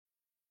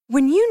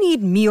When you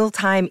need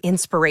mealtime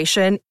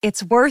inspiration,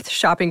 it's worth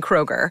shopping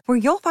Kroger, where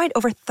you'll find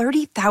over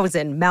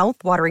 30,000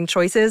 mouth-watering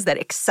choices that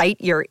excite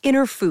your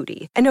inner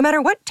foodie. And no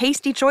matter what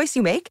tasty choice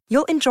you make,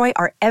 you'll enjoy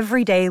our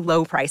everyday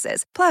low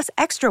prices, plus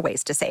extra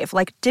ways to save,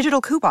 like digital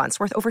coupons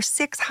worth over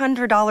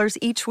 $600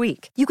 each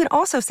week. You can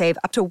also save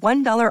up to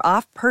 $1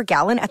 off per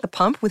gallon at the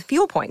pump with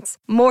fuel points.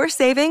 More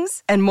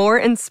savings and more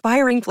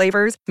inspiring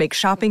flavors make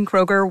shopping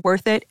Kroger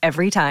worth it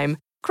every time.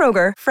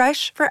 Kroger,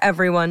 fresh for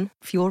everyone.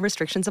 Fuel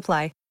restrictions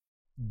apply.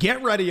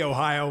 Get ready,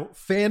 Ohio.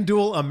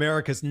 FanDuel,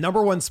 America's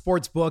 #1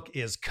 sports book,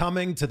 is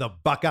coming to the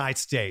Buckeye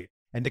State.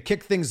 And to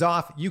kick things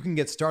off, you can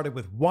get started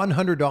with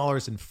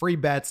 $100 in free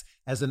bets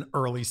as an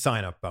early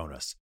sign-up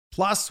bonus.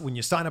 Plus, when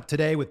you sign up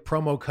today with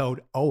promo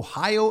code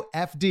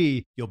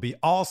OhioFD, you'll be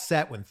all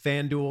set when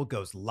FanDuel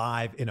goes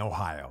live in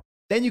Ohio.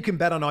 Then you can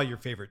bet on all your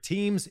favorite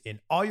teams in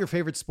all your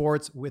favorite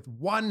sports with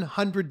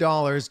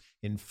 $100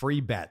 in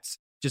free bets.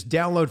 Just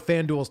download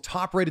FanDuel's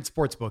top-rated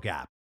sportsbook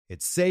app.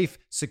 It's safe,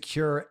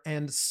 secure,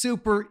 and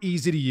super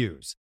easy to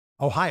use.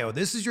 Ohio,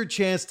 this is your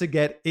chance to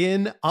get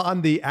in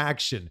on the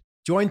action.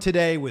 Join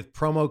today with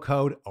promo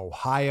code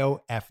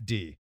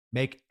OhioFD.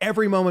 Make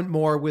every moment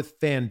more with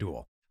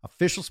FanDuel,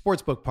 official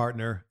sportsbook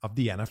partner of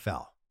the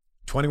NFL.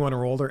 21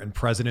 or older and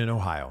present in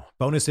Ohio.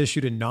 Bonus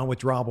issued in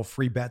non-withdrawable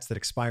free bets that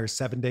expire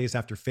 7 days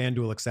after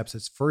FanDuel accepts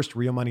its first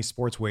real money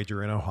sports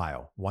wager in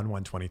Ohio,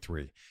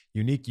 1/1/23.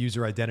 Unique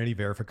user identity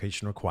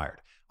verification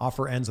required.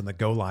 Offer ends on the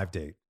go live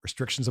date.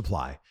 Restrictions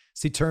apply.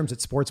 See terms at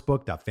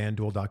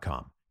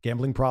sportsbook.fanduel.com.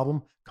 Gambling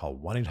problem? Call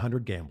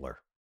 1-800-GAMBLER.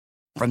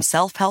 From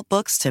self-help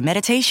books to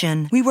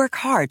meditation, we work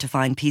hard to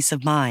find peace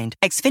of mind.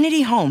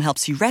 Xfinity Home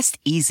helps you rest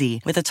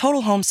easy with a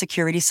total home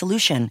security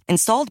solution.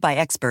 Installed by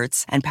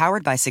experts and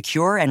powered by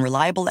secure and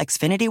reliable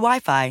Xfinity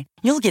Wi-Fi,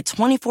 you'll get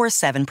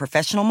 24/7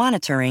 professional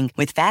monitoring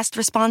with fast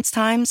response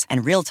times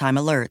and real-time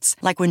alerts,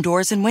 like when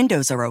doors and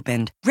windows are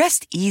opened.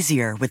 Rest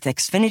easier with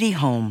Xfinity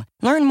Home.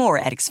 Learn more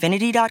at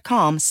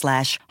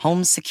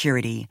xfinity.com/home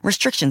security.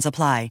 Restrictions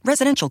apply.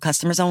 Residential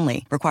customers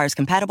only. Requires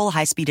compatible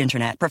high-speed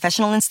internet.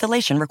 Professional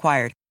installation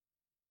required.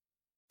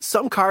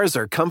 Some cars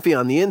are comfy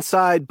on the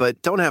inside,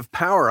 but don't have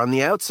power on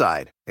the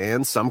outside.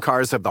 And some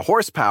cars have the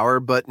horsepower,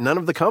 but none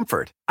of the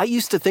comfort. I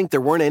used to think there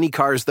weren't any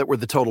cars that were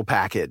the total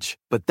package.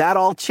 But that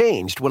all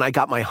changed when I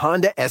got my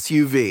Honda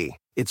SUV.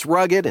 It's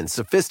rugged and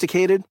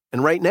sophisticated.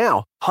 And right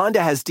now,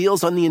 Honda has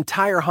deals on the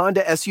entire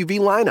Honda SUV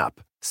lineup.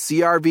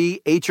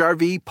 CR-V,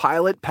 HR-V,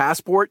 Pilot,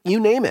 Passport, you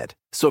name it.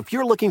 So if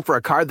you're looking for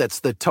a car that's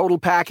the total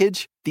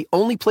package, the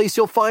only place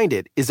you'll find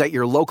it is at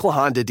your local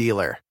Honda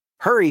dealer.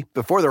 Hurry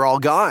before they're all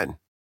gone.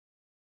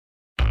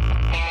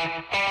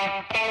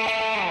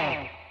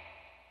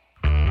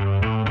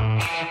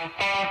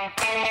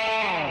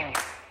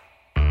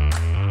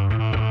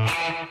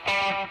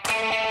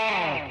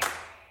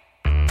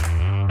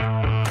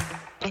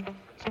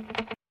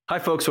 Hi,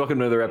 folks. Welcome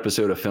to another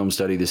episode of Film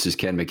Study. This is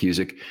Ken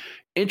McCusick.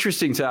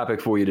 Interesting topic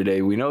for you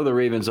today. We know the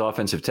Ravens'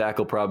 offensive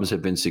tackle problems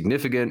have been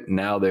significant.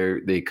 Now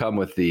they come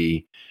with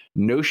the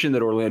notion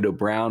that Orlando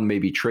Brown may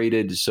be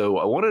traded. So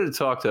I wanted to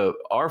talk to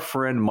our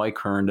friend Mike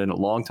Herndon, a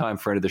longtime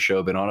friend of the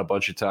show, been on a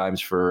bunch of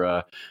times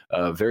for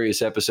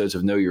various episodes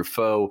of Know Your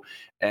Foe,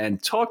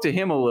 and talk to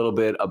him a little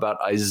bit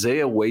about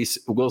Isaiah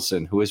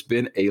Wilson, who has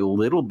been a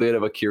little bit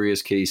of a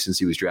curious case since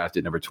he was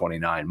drafted number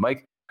 29.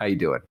 Mike, how you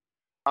doing?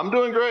 I'm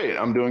doing great.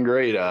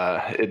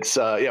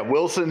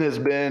 Wilson has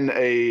been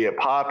a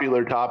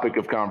popular topic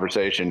of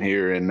conversation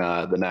here in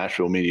the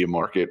Nashville media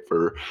market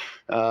for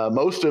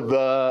most of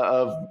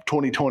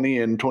 2020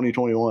 and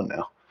 2021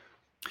 now.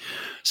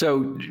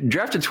 So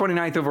drafted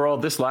 29th overall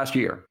this last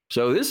year.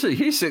 So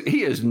he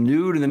is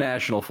new to the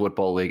National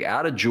Football League,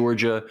 out of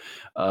Georgia.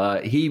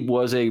 He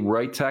was a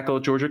right tackle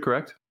at Georgia,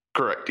 correct?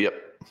 Correct. Yep.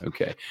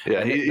 Okay.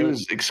 Yeah, he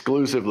was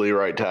exclusively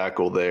right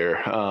tackle there,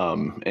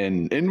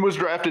 and was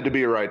drafted to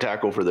be a right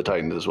tackle for the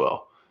Titans as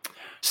well.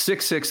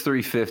 6'6",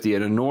 350,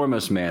 an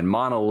enormous man,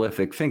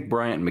 monolithic. Think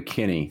Bryant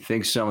McKinney.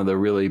 Think some of the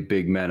really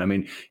big men. I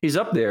mean, he's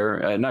up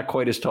there, not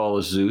quite as tall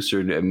as Zeus,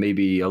 or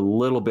maybe a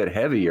little bit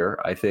heavier,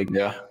 I think.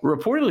 Yeah.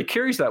 Reportedly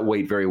carries that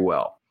weight very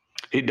well.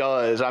 He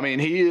does. I mean,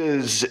 he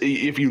is,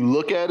 if you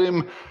look at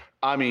him,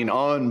 I mean,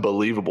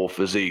 unbelievable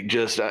physique.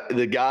 Just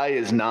the guy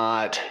he's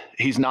not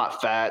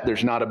fat.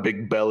 There's not a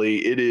big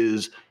belly. It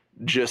is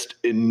just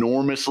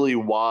enormously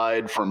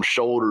wide from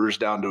shoulders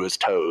down to his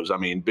toes. I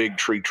mean, big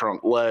tree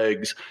trunk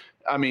legs.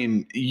 I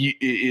mean,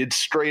 it's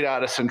straight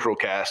out of central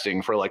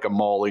casting for like a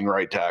mauling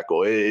right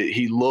tackle.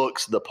 He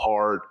looks the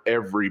part,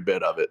 every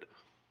bit of it.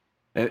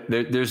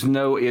 He's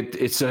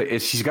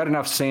got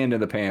enough sand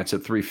in the pants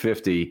at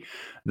 350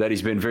 that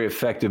he's been very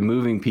effective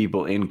moving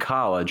people in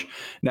college.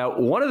 Now,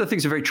 one of the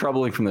things that's very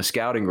troubling from the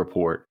scouting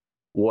report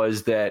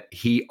was that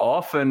he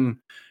often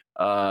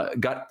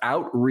got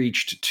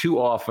outreached too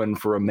often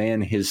for a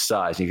man his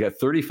size. He got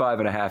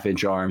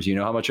 35.5-inch arms. You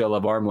know how much I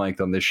love arm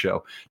length on this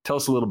show. Tell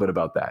us a little bit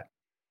about that.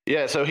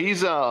 Yeah, so he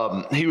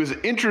was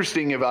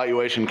interesting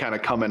evaluation kind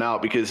of coming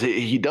out because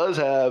he does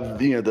have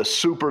the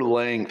super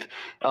length,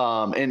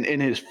 and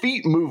his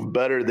feet move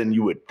better than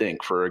you would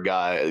think for a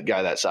guy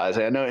that size.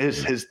 I know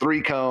his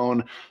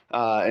 3-cone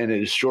and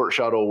his short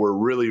shuttle were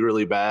really,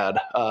 really bad.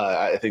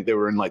 I think they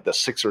were in like the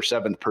 6th or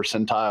 7th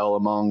percentile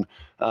among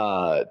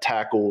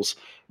tackles,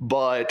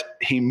 but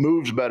he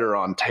moves better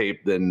on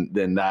tape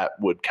than that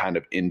would kind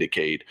of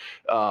indicate.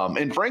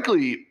 And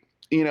frankly,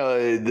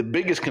 the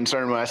biggest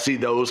concern when I see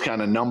those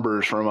kind of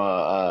numbers from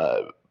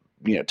a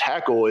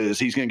tackle is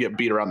he's going to get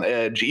beat around the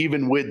edge.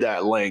 Even with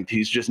that length,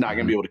 he's just not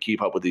going to be able to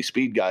keep up with these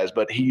speed guys.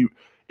 But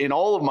in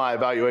all of my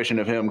evaluation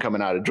of him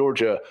coming out of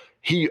Georgia,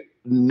 he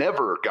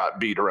never got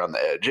beat around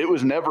the edge. It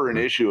was never an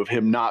issue of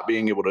him not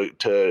being able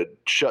to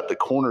shut the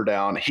corner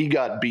down. He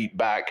got beat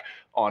back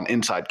on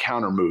inside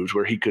counter moves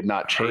where he could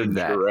not change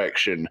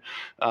direction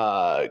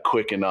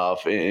quick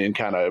enough and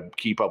kind of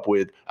keep up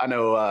with. I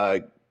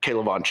know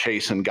Caleb Von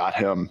Chasen got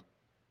him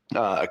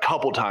a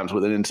couple times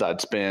with an inside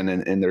spin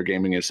in their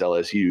game against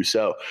LSU.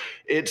 So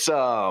it's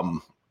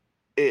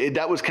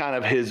that was kind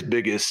of his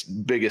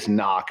biggest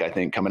knock, I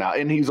think, coming out.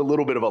 And he's a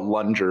little bit of a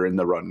lunger in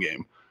the run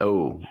game.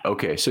 Oh,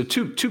 okay. So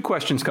two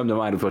questions come to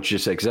mind with what you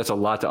just said, because that's a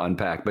lot to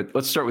unpack. But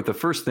let's start with the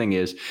first thing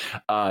is,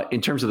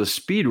 in terms of the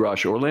speed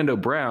rush, Orlando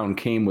Brown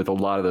came with a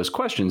lot of those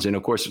questions. And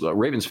of course,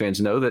 Ravens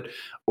fans know that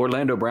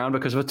Orlando Brown,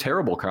 because of a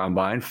terrible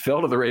combine, fell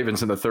to the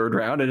Ravens in the 3rd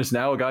round and is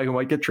now a guy who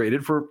might get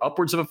traded for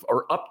upwards of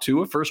or up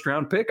to a 1st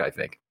round pick, I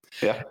think.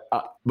 Yeah.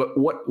 But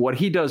what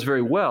he does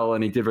very well,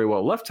 and he did very well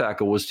at left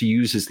tackle, was to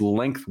use his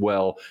length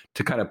well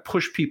to kind of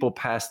push people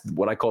past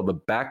what I call the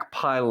back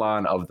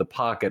pylon of the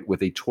pocket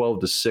with a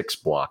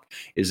 12-6 block.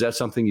 Is that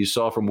something you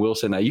saw from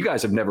Wilson? Now, you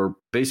guys have never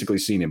basically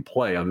seen him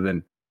play other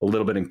than a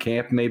little bit in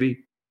camp,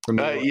 maybe?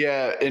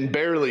 Yeah, and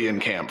barely in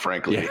camp,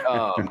 frankly,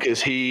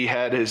 because he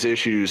had his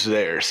issues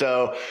there.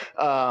 So,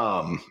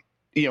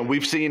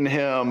 we've seen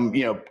him,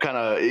 kind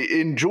of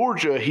in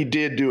Georgia, he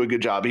did do a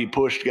good job. He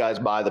pushed guys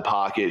by the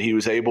pocket. He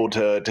was able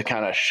to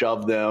kind of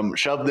shove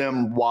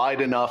them wide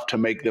enough to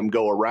make them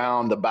go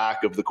around the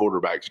back of the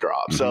quarterback's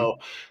drop. Mm-hmm. So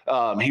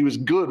he was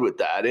good with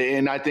that.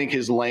 And I think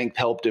his length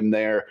helped him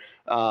there.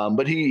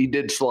 But he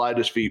did slide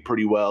his feet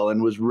pretty well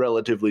and was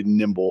relatively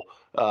nimble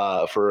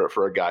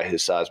for a guy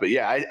his size. But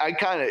yeah, I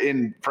kind of,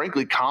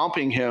 frankly,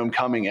 comping him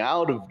coming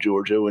out of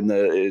Georgia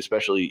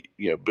especially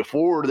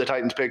before the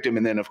Titans picked him,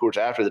 and then of course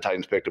after the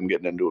Titans picked him,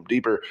 getting into him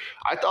deeper,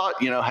 I thought,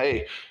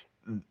 hey,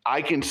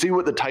 I can see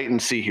what the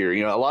Titans see here.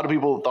 A lot of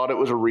people thought it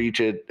was a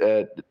reach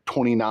at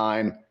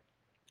 29,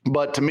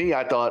 but to me,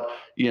 I thought,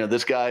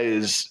 this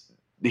guy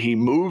he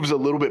moves a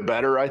little bit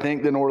better, I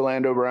think, than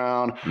Orlando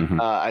Brown. Mm-hmm.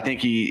 I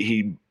think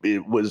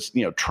it was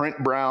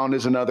Trent Brown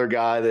is another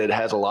guy that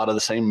has a lot of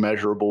the same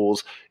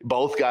measurables.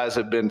 Both guys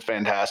have been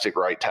fantastic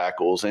right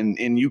tackles,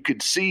 and you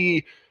could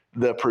see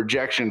the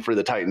projection for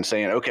the Titans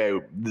saying, okay,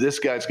 this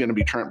guy's going to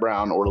be Trent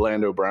Brown,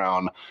 Orlando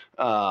Brown.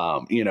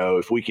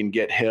 If we can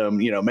get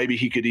him, maybe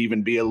he could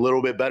even be a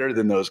little bit better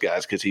than those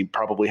guys because he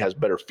probably has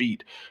better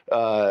feet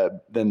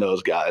than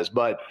those guys.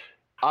 But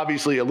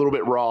obviously a little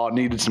bit raw,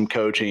 needed some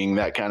coaching,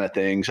 that kind of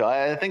thing. So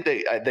I think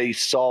they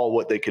saw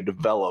what they could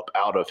develop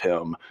out of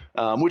him,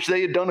 which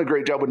they had done a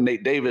great job with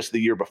Nate Davis the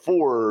year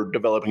before,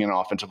 developing an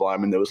offensive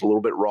lineman that was a little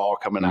bit raw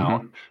coming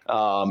out.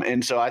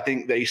 And so I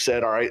think they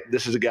said, all right,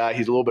 this is a guy,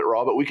 he's a little bit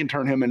raw, but we can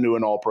turn him into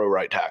an all-pro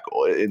right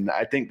tackle. And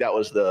I think that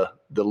was the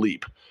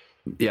leap.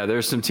 Yeah,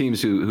 there's some teams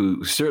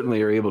who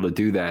certainly are able to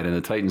do that, and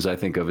the Titans I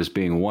think of as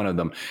being one of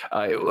them.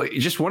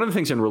 Just one of the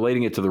things in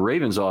relating it to the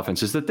Ravens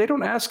offense is that they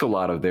don't ask a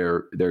lot of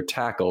their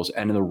tackles,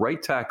 and in the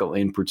right tackle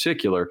in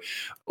particular,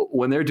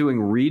 when they're doing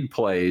read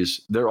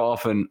plays, they're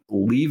often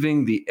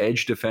leaving the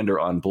edge defender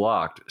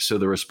unblocked. So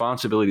the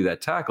responsibility of that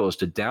tackle is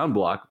to down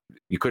block.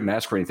 You couldn't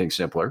ask for anything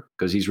simpler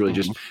because he's really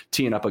just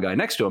teeing up a guy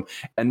next to him,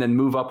 and then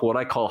move up what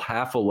I call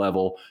half a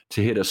level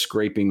to hit a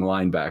scraping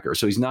linebacker.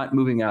 So he's not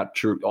moving out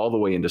all the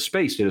way into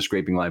space to hit a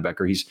scraping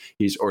linebacker.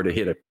 He's or to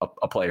hit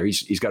a player.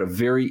 He's got a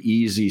very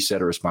easy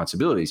set of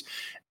responsibilities.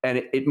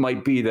 And it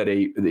might be that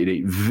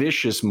a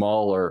vicious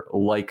mauler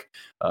like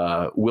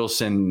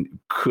Wilson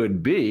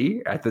could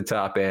be at the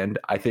top end,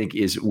 I think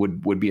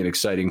would be an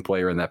exciting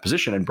player in that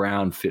position. And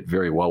Brown fit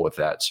very well with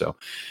that. So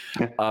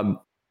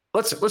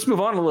let's move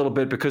on a little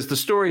bit, because the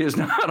story is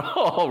not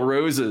all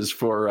roses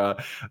for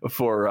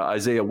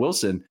Isaiah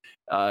Wilson.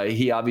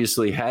 He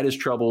obviously had his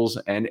troubles,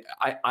 and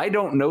I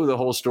don't know the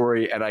whole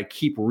story, and I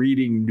keep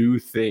reading new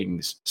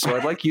things. So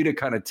I'd like you to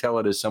kind of tell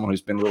it as someone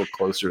who's been a little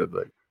closer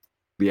to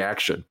the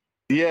action.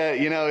 Yeah,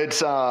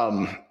 it's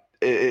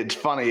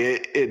funny.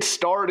 It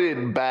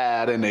started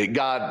bad, and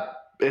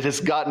it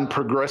has gotten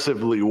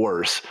progressively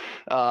worse.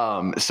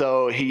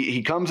 So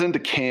he comes into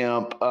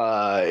camp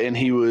and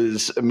he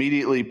was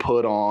immediately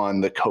put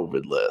on the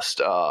COVID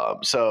list.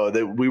 So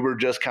that we were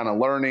just kind of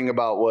learning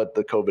about what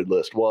the COVID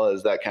list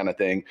was, that kind of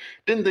thing.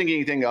 Didn't think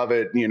anything of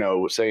it,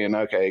 saying,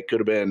 okay, it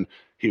could have been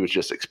he was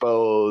just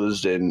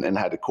exposed and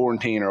had to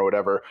quarantine or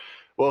whatever.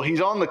 Well,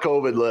 he's on the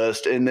COVID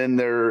list, and then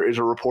there is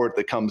a report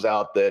that comes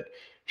out that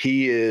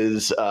He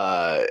is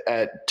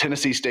at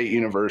Tennessee State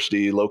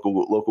University,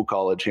 local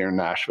college here in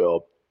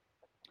Nashville.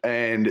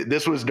 And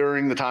this was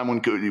during the time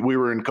when we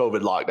were in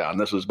COVID lockdown.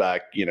 This was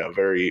back,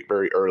 very,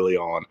 very early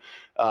on.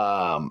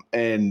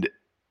 And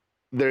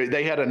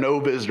they had a no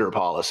visitor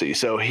policy.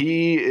 So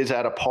he is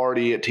at a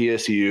party at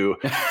TSU.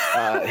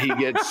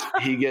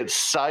 He gets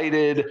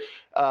cited,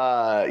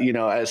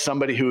 as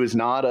somebody who is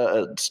not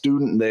a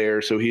student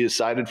there. So he is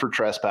cited for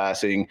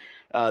trespassing.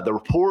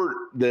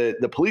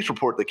 The police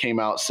report that came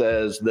out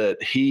says that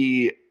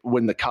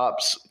when the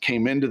cops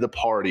came into the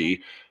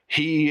party,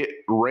 he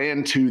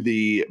ran to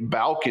the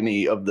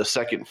balcony of the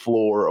second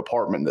floor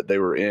apartment that they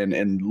were in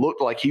and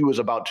looked like he was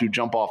about to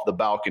jump off the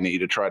balcony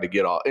to try to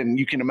get off. And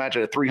you can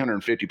imagine a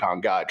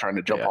 350-pound guy trying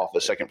to jump off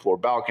the second floor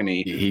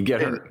balcony. He'd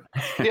get hurt.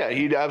 Yeah,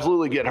 he'd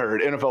absolutely get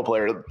hurt. NFL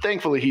player.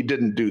 Thankfully, he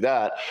didn't do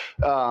that.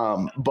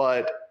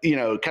 But,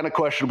 kind of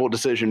questionable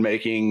decision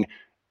making.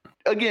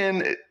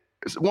 Again,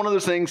 it's one of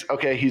those things.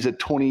 Okay, he's a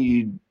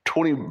freshly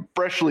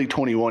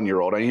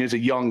 21-year-old. I mean, he's a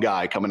young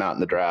guy coming out in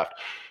the draft.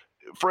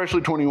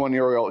 Freshly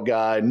 21-year-old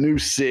guy, new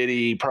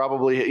city,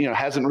 probably,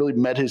 hasn't really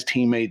met his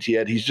teammates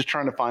yet. He's just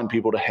trying to find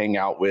people to hang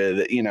out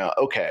with,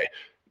 okay,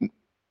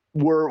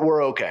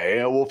 we're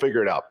okay. We'll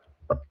figure it out.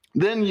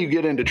 Then you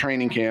get into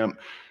training camp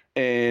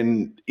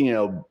and,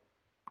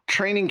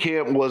 training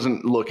camp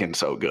wasn't looking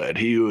so good.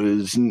 He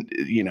was,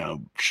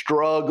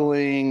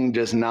 struggling,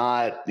 just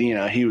not,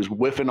 he was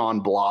whiffing on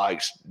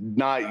blocks,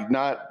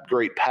 not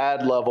great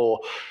pad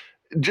level.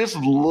 Just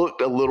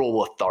looked a little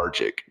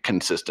lethargic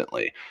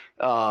consistently.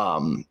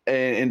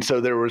 And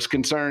so there was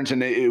concerns,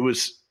 and it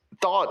was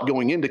thought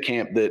going into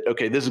camp that,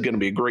 okay, this is going to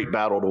be a great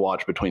battle to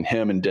watch between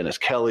him and Dennis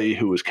Kelly,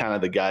 who was kind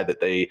of the guy that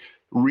they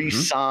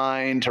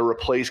re-signed to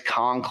replace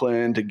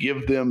Conklin, to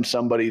give them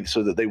somebody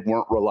so that they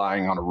weren't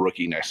relying on a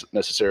rookie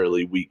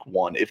necessarily week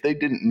one if they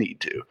didn't need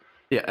to.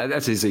 Yeah,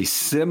 that is a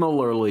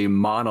similarly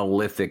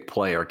monolithic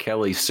player.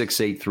 Kelly's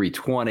 6'8",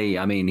 320.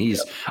 I mean,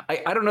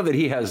 I don't know that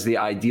he has the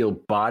ideal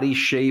body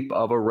shape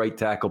of a right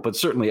tackle, but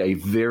certainly a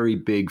very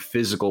big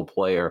physical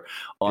player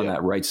on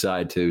that right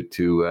side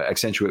to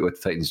accentuate what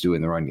the Titans do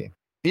in the run game.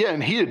 Yeah,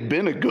 and he had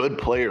been a good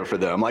player for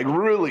them, like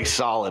really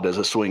solid as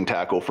a swing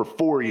tackle for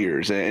 4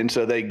 years. And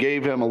so they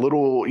gave him a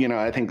little,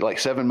 I think like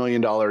 $7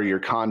 million a year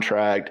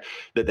contract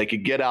that they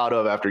could get out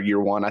of after year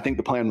one. I think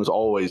the plan was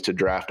always to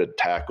draft a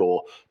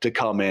tackle to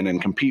come in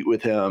and compete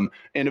with him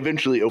and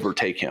eventually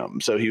overtake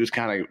him. So he was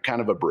kind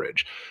of a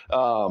bridge.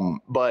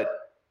 But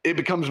it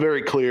becomes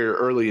very clear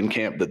early in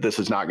camp that this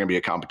is not going to be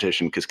a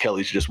competition because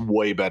Kelly's just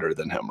way better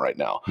than him right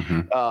now.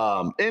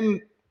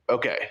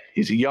 Okay,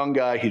 he's a young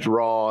guy. He's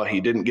raw. He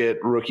didn't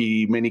get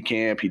rookie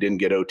minicamp. He didn't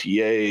get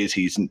OTAs.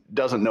 He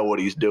doesn't know what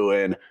he's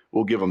doing.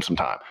 We'll give him some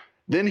time.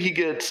 Then he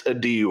gets a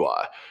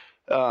DUI.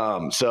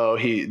 So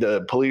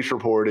the police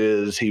report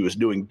is he was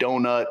doing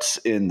donuts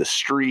in the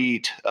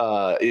street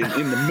in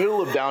the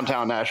middle of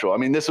downtown Nashville. I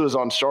mean, this was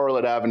on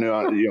Charlotte Avenue.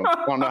 I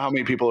don't know how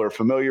many people are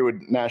familiar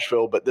with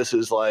Nashville, but this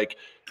is like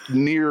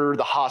near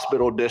the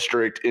hospital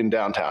district in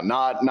downtown.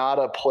 Not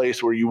a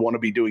place where you want to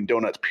be doing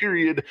donuts,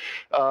 period.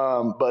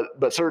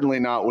 But certainly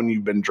not when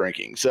you've been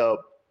drinking. So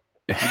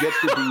he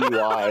gets the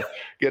DUI,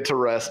 gets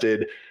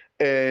arrested,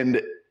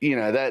 and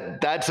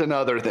that's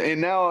another thing.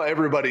 And now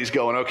everybody's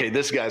going, okay,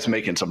 this guy's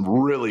making some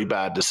really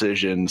bad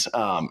decisions.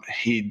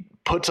 He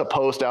puts a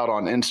post out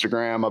on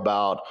Instagram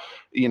about,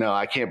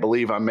 I can't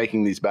believe I'm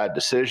making these bad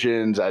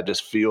decisions. I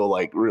just feel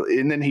like really,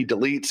 and then he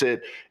deletes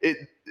it.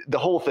 The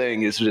whole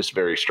thing is just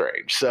very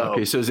strange. So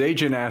his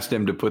agent asked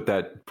him to put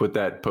that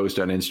post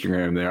on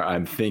Instagram there.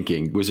 I'm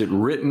thinking, was it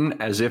written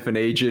as if an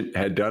agent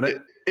had done it?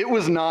 It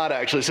was not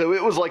actually. So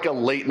it was like a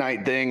late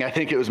night thing. I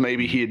think it was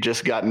maybe he had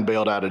just gotten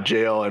bailed out of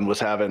jail and was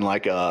having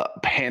like a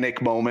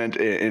panic moment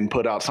and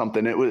put out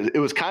something. It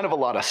was kind of a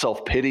lot of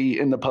self-pity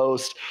in the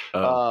post.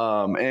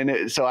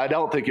 So I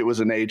don't think it was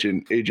an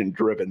agent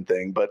driven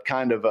thing, but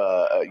kind of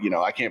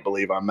I can't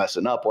believe I'm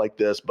messing up like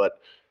this. But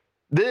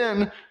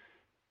then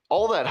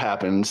all that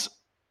happens.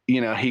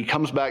 He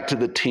comes back to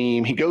the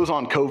team. He goes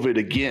on COVID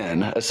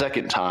again a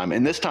second time,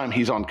 and this time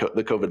he's on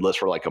the COVID list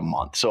for like a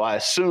month. So I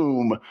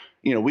assume,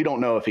 we don't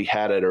know if he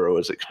had it or it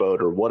was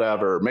exposed or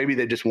whatever. Maybe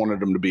they just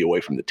wanted him to be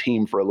away from the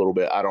team for a little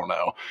bit. I don't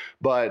know.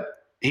 But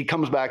he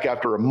comes back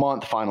after a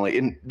month finally,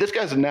 and this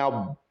guy's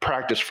now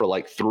practiced for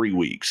like 3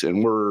 weeks,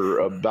 and we're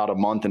about a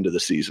month into the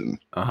season.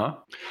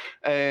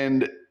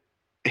 And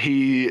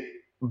he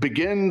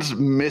begins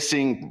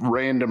missing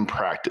random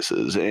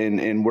practices,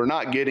 and we're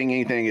not getting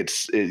anything.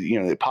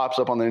 It pops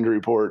up on the injury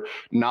report,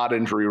 not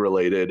injury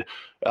related,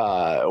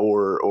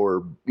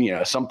 or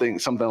something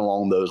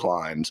along those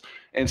lines.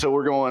 And so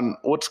we're going,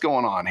 what's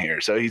going on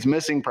here? So he's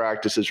missing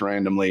practices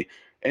randomly,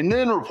 and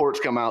then reports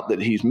come out that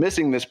he's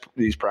missing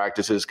these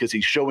practices because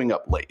he's showing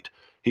up late.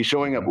 He's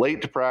showing up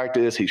late to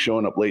practice. He's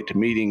showing up late to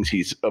meetings.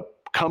 He's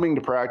coming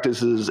to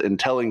practices and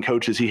telling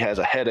coaches he has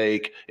a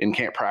headache and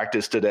can't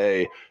practice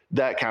today,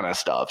 that kind of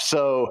stuff.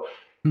 So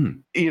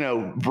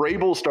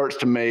Vrabel starts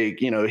to make,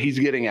 he's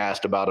getting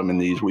asked about him in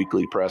these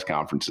weekly press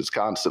conferences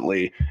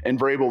constantly. And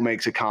Vrabel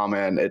makes a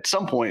comment at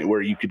some point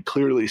where you could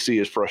clearly see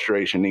his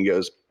frustration. He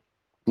goes,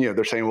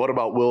 they're saying, what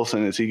about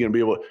Wilson? Is he going to be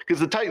able to, because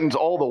the Titans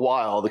all the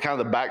while, the kind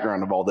of the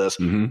background of all this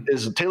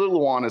is Taylor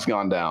Lewan has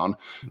gone down.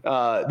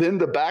 Then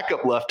the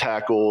backup left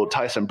tackle,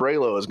 Tyson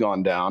Braylow, has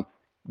gone down.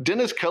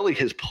 Dennis Kelly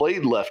has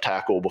played left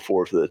tackle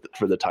before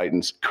for the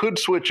Titans, could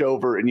switch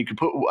over and you could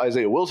put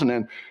Isaiah Wilson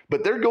in,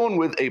 but they're going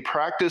with a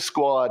practice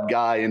squad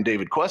guy in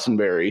David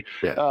Quessenberry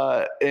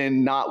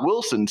and not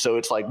Wilson. So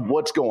it's like,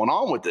 what's going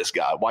on with this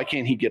guy? Why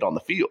can't he get on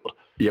the field?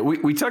 Yeah,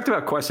 we talked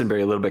about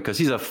Quessenberry a little bit because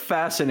he's a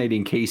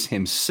fascinating case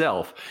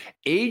himself.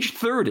 Age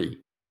 30,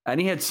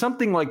 and he had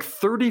something like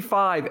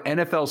 35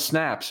 NFL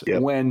snaps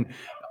when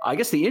I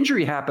guess the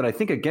injury happened, I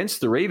think, against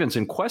the Ravens,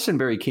 and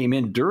Quessenberry came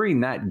in during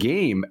that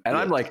game. And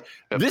I'm like,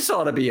 this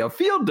ought to be a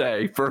field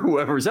day for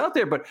whoever's out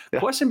there. But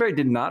Quessenberry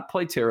did not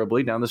play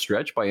terribly down the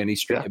stretch by any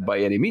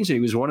means. And he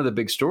was one of the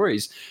big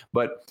stories.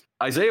 But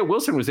Isaiah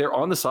Wilson was there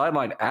on the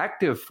sideline,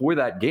 active for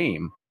that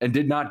game, and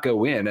did not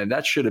go in. And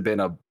that should have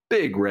been a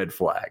big red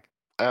flag.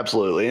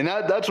 Absolutely. And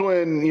that's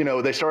when,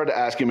 they started to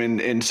ask him.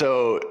 And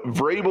so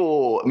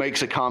Vrabel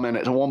makes a comment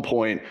at one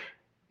point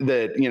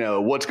that,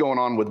 what's going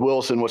on with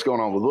Wilson?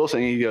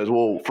 And he goes,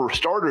 well, for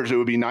starters, it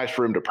would be nice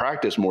for him to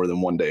practice more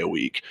than one day a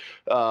week.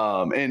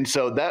 And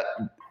so that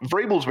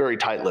Vrabel's very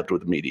tight-lipped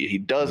with the media. He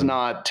does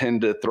not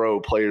tend to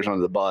throw players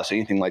under the bus,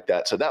 anything like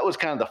that. So that was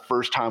kind of the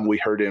first time we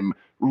heard him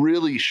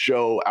really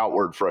show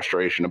outward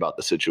frustration about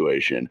the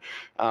situation.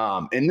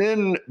 And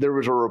then there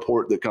was a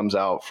report that comes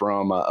out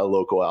from a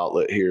local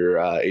outlet here,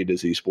 A to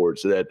Z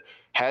Sports, that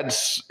had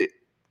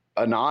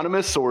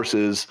anonymous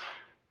sources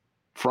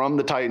from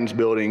the Titans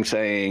building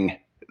saying,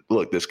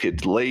 look, this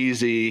kid's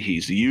lazy,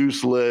 he's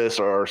useless,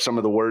 or some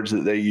of the words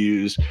that they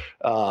use.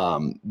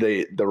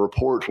 The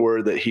reports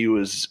were that he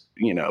was,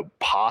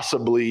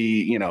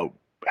 possibly,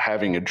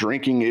 having a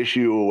drinking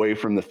issue away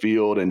from the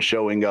field and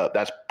showing up.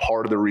 That's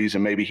part of the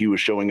reason maybe he was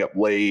showing up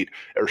late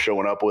or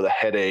showing up with a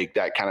headache,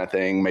 that kind of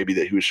thing. Maybe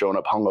that he was showing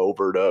up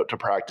hungover to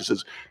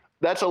practices.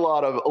 That's a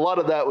lot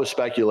of that was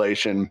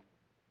speculation.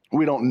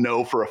 We don't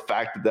know for a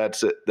fact that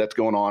that's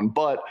going on,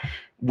 but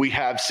we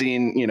have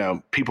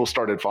seen, people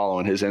started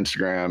following his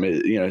Instagram,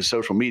 his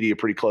social media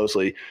pretty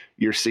closely.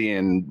 You're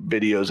seeing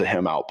videos of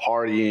him out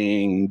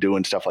partying,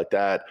 doing stuff like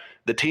that.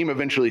 The team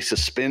eventually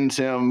suspends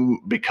him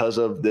because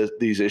of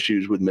these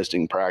issues with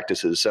missing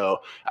practices. So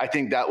I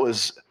think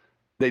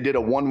they did a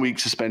 1-week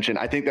suspension.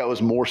 I think that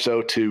was more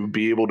so to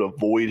be able to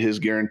void his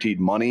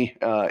guaranteed money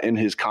in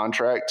his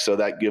contract. So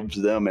that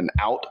gives them an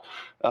out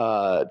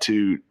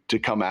to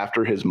come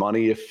after his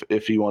money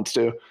if he wants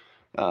to.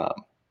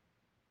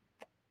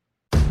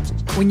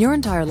 When your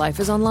entire life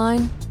is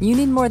online, you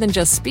need more than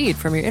just speed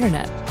from your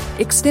internet.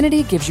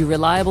 Xfinity gives you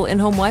reliable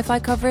in-home Wi-Fi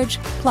coverage,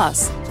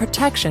 plus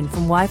protection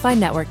from Wi-Fi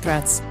network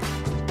threats.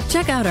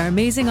 Check out our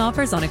amazing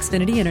offers on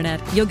Xfinity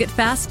Internet. You'll get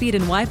fast speed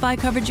and Wi-Fi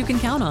coverage you can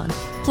count on.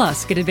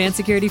 Plus, get advanced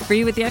security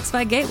free with the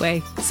X5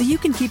 Gateway, so you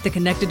can keep the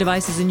connected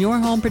devices in your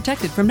home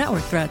protected from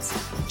network threats.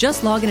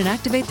 Just log in and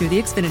activate through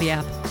the Xfinity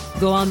app.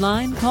 Go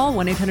online, call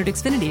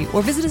 1-800-XFINITY,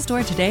 or visit a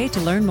store today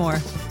to learn more.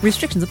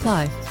 Restrictions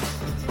apply.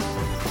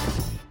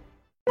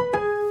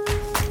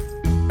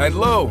 At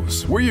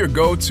Lowe's, we're your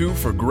go-to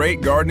for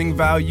great gardening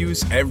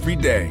values every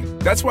day.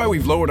 That's why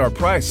we've lowered our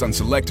price on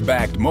select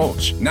bagged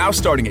mulch, now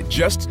starting at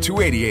just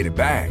 $2.88 a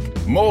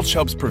bag. Mulch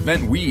helps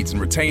prevent weeds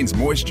and retains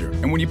moisture,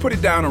 and when you put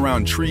it down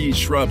around trees,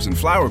 shrubs, and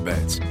flower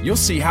beds, you'll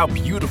see how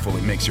beautiful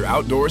it makes your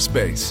outdoor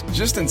space.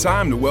 Just in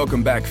time to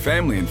welcome back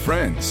family and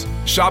friends.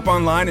 Shop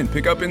online and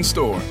pick up in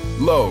store.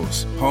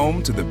 Lowe's,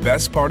 home to the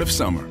best part of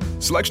summer.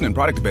 Selection and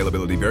product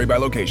availability vary by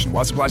location.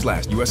 While supplies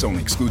last, U.S.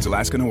 only. Excludes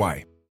Alaska and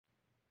Hawaii.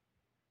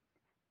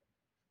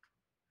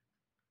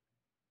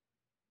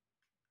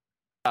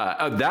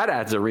 That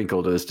adds a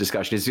wrinkle to this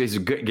discussion. His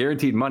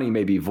guaranteed money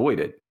may be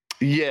voided.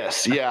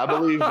 Yes. Yeah,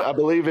 I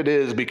believe it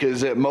is,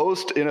 because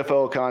most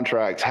NFL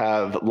contracts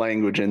have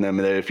language in them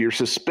that if you're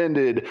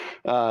suspended,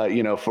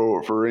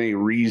 for any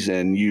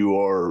reason,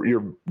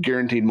 your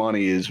guaranteed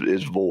money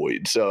is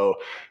void. So,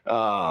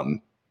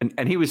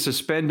 And he was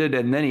suspended,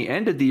 and then he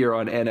ended the year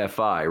on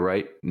NFI,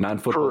 right?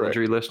 Non-football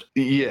injury list?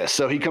 Yes.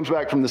 So he comes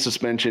back from the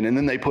suspension, and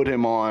then they put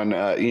him on,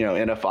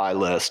 NFI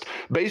list,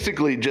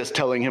 basically just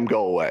telling him,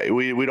 go away.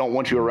 We don't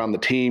want you around the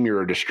team.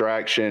 You're a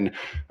distraction.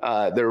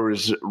 There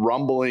was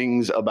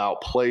rumblings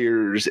about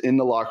players in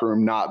the locker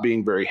room not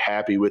being very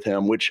happy with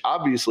him, which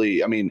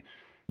obviously,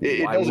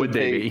 Why would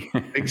they be?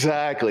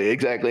 Exactly.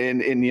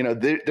 And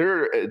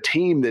they're a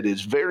team that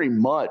is very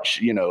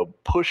much,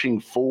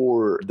 pushing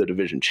for the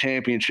division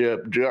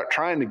championship,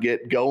 trying to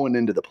get going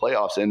into the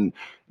playoffs. And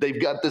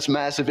they've got this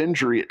massive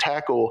injury at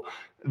tackle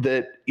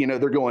that,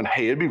 they're going,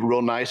 hey, it'd be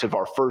real nice if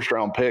our first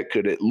round pick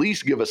could at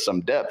least give us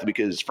some depth,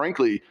 because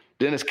frankly,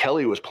 Dennis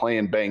Kelly was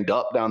playing banged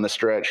up down the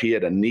stretch. He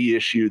had a knee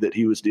issue that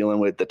he was dealing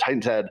with. The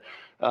Titans had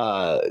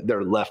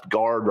their left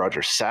guard,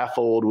 Roger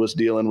Saffold, was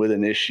dealing with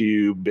an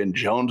issue. Ben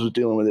Jones was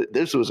dealing with it.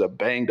 This was a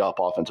banged up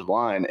offensive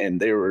line, and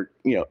they were,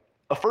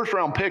 a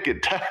first-round pick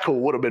at tackle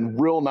would have been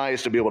real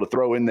nice to be able to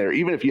throw in there,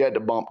 even if you had to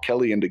bump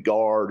Kelly into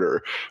guard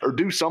or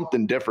do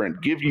something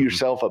different. Give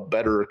yourself a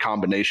better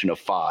combination of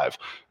 5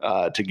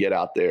 to get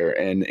out there,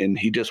 and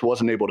he just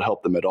wasn't able to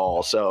help them at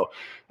all. So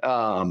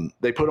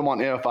they put him on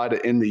NFI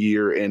to end the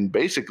year, and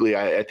basically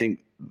I think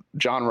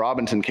John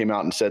Robinson came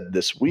out and said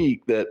this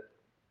week that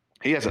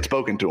he hasn't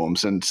spoken to him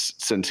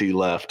since he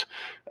left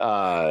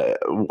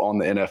on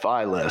the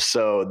NFI list.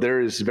 So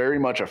there is very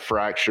much a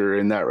fracture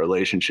in that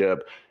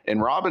relationship. And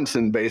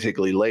Robinson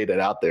basically laid it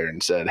out there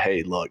and said,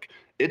 hey, look,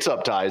 it's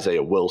up to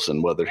Isaiah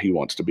Wilson whether he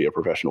wants to be a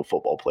professional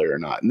football player or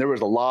not. And there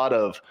was a lot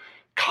of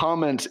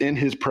comments in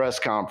his press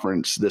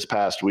conference this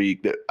past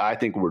week that I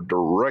think were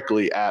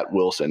directly at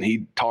Wilson.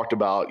 He talked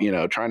about,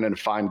 trying to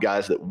find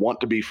guys that want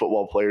to be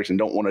football players and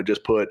don't want to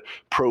just put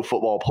pro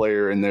football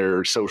player in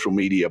their social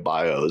media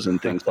bios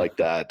and things like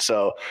that.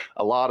 So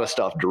a lot of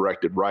stuff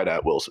directed right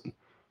at Wilson.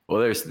 Well,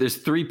 there's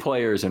 3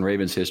 players in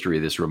Ravens history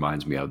this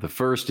reminds me of. The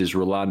first is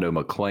Rolando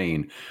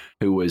McClain,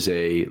 who was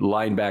a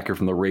linebacker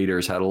from the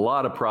Raiders, had a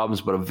lot of problems,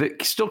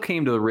 but still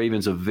came to the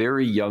Ravens a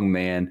very young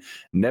man,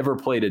 never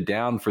played it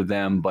down for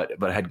them,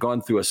 but had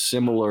gone through a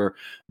similar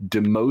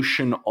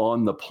demotion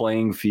on the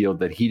playing field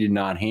that he did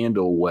not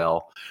handle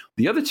well.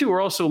 The other 2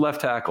 are also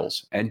left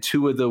tackles, and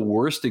 2 of the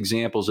worst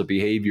examples of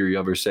behavior you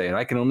ever say. And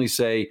I can only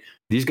say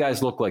these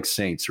guys look like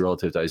saints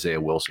relative to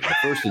Isaiah Wilson. The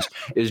first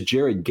is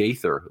Jared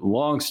Gaither,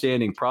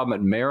 long-standing problem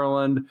at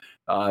Maryland.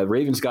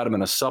 Ravens got him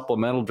in a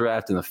supplemental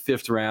draft in the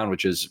 5th round,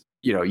 which is,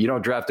 you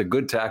don't draft a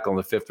good tackle in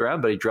the 5th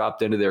round, but he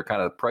dropped into their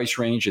kind of price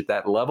range at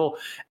that level.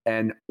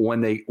 And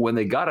when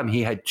they got him,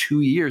 he had 2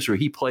 years where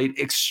he played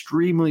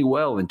extremely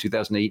well in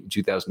 2008 and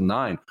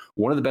 2009.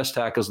 One of the best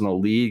tackles in the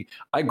league.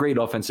 Great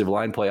offensive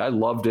line play. I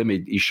loved him.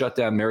 He shut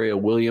down Mario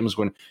Williams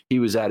when he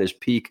was at his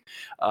peak.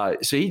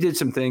 So he did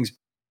some things.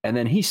 And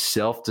then he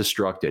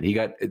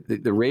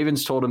self-destructed. The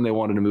Ravens told him they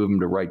wanted to move him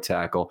to right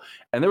tackle.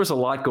 And there was a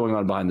lot going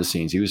on behind the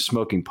scenes. He was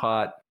smoking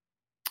pot.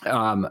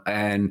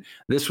 And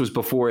this was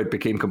before it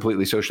became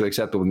completely socially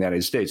acceptable in the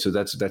United States. So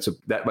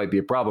that might be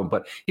a problem.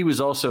 But he was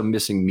also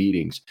missing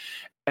meetings.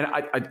 And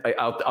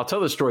I'll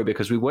tell the story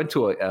because we went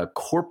to a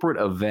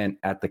corporate event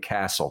at the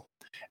Castle.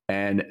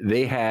 And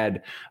they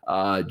had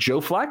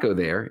Joe Flacco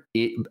there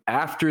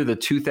after the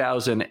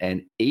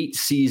 2008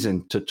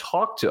 season to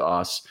talk to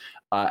us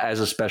as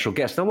a special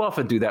guest. They'll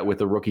often do that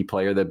with a rookie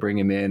player. They bring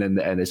him in,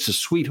 and it's the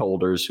suite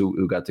holders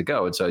who got to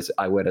go. And so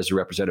I went as a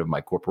representative of my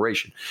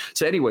corporation.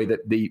 So anyway,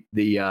 the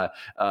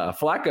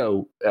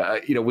Flacco,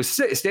 was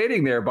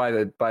standing there by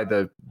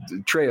the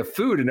tray of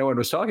food, and no one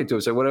was talking to him.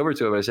 So I went over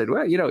to him. I said,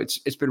 well,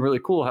 it's been really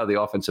cool how the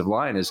offensive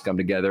line has come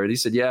together. And he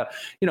said, yeah,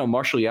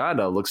 Marshall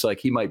Yanda looks like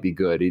he might be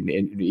good.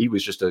 And he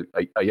was just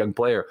a young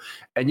player.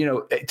 And,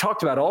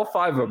 talked about all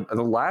 5 of them. And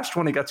the last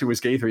one he got to was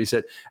Gaither. He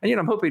said, and,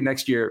 I'm hoping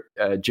next year,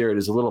 Jared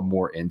is a little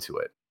more into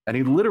it. And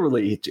he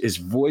literally, his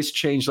voice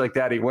changed like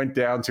that. He went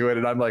down to it,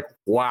 and I'm like,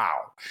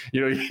 wow.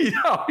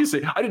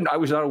 Obviously, I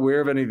was not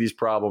aware of any of these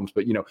problems,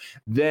 but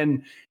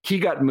then he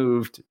got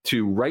moved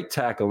to right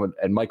tackle,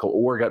 and Michael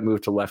Orr got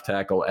moved to left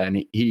tackle,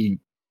 and he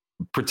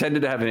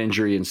pretended to have an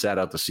injury and sat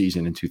out the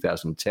season in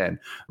 2010.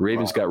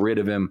 Ravens got rid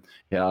of him.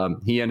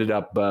 He ended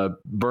up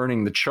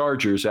burning the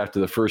Chargers after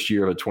the first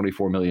year of a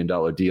 $24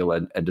 million deal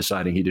and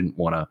deciding he didn't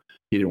want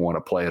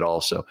to play at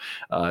all. So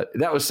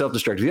that was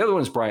self-destructive. The other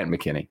one is Bryant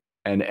McKinney.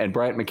 And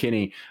Bryant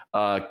McKinney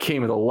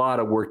came with a lot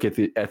of work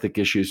ethic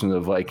issues from the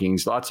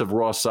Vikings, lots of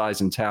raw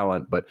size and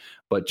talent, but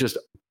just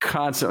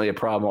constantly a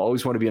problem.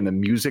 Always want to be in the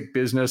music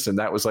business, and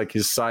that was like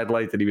his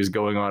sidelight that he was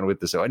going on with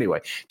this. So anyway,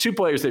 2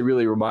 players they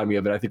really remind me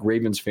of, and I think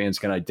Ravens fans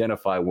can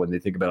identify when they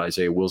think about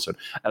Isaiah Wilson.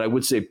 And I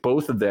would say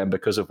both of them,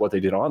 because of what they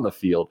did on the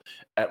field,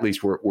 at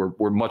least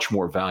were much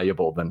more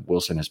valuable than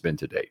Wilson has been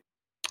to date.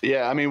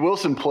 Yeah, I mean,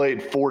 Wilson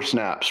played 4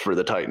 snaps for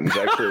the Titans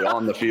actually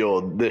on the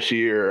field this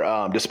year.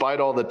 Despite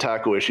all the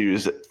tackle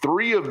issues,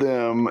 3 of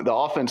them, the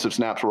offensive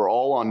snaps, were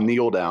all on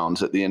kneel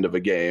downs at the end of a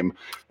game.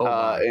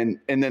 And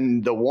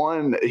then the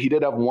one, he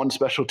did have 1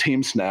 special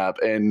team snap,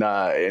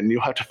 and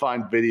you'll have to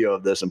find video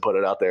of this and put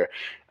it out there.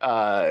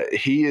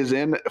 He is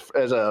in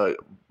as a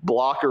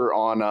blocker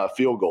on a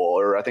field goal,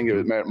 or I think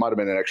it might have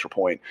been an extra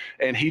point,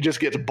 and he just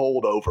gets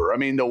bowled over. I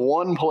mean, the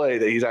one play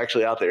that he's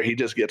actually out there, he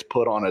just gets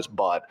put on his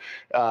butt.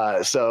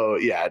 So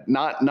yeah,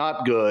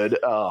 not good.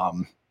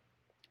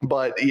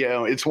 But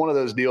it's one of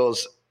those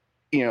deals,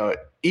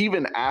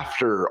 even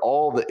after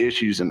all the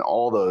issues and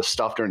all the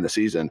stuff during the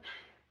season,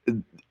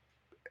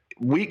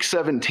 week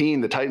 17,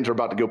 the Titans are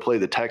about to go play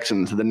the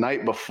Texans. The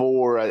night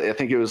before, I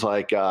think it was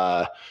like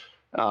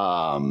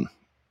right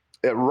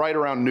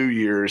around New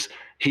Year's,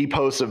 he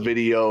posts a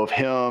video of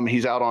him.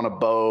 He's out on a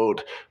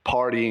boat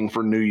partying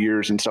for New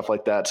Year's and stuff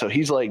like that. So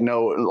he's like,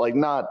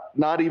 not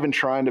even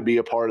trying to be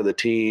a part of the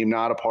team,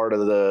 not a part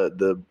of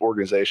the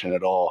organization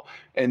at all.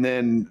 And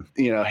then,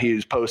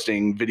 he's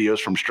posting videos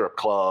from strip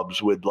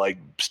clubs with like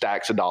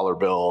stacks of dollar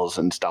bills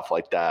and stuff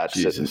like that.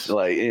 Sitting,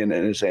 like in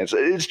his hands.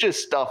 It's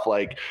just stuff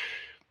like,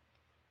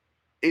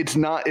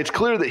 it's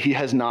clear that he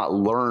has not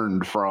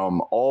learned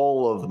from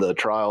all of the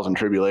trials and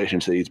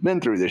tribulations that he's been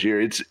through this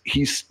year.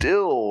 He's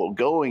still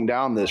going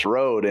down this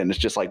road, and it's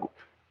just like,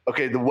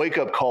 okay, the wake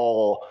up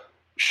call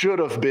should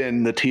have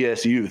been the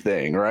TSU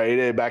thing,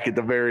 right? Back at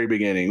the very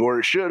beginning, or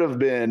it should have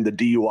been the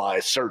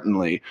DUI,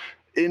 certainly.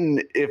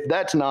 And if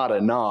that's not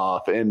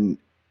enough, and,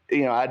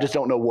 I just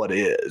don't know what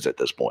is at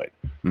this point.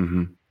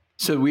 Mm-hmm.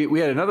 So we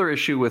had another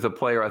issue with a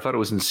player, I thought it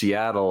was in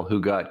Seattle, who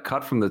got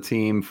cut from the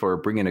team for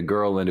bringing a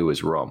girl into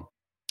his room.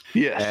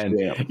 Yes. And,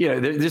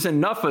 there's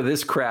enough of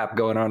this crap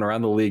going on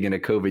around the league in a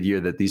COVID year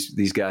that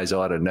these guys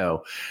ought to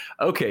know.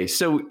 Okay,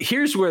 so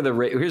here's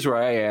where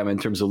I am in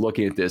terms of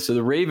looking at this. So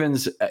the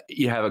Ravens,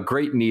 you have a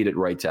great need at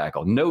right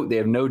tackle. They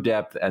have no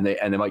depth, and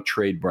they might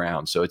trade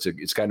Brown. So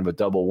it's kind of a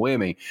double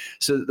whammy.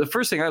 So the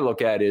first thing I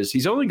look at is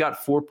he's only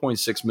got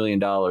 $4.6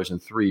 million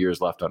and 3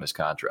 years left on his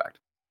contract.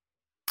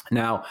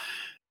 Now,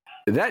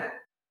 that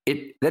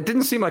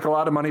didn't seem like a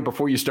lot of money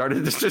before you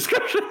started this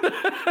discussion,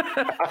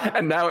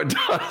 and now it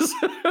does.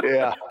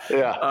 Yeah.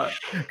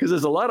 Because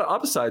there's a lot of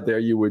upside there,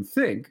 you would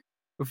think,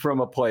 from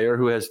a player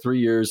who has 3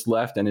 years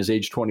left and is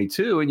age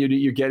 22, and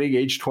you're getting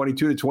age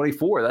 22 to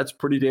 24. That's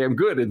pretty damn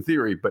good in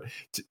theory. But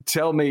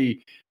tell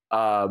me,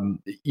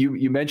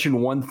 you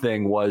mentioned one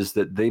thing was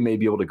that they may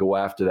be able to go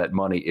after that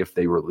money if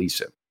they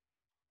release him.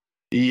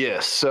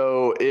 Yes.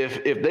 So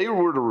if they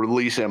were to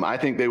release him, I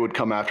think they would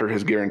come after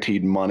his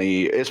guaranteed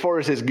money as far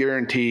as his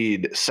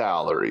guaranteed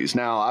salaries.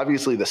 Now,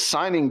 obviously, the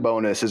signing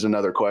bonus is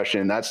another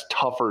question. That's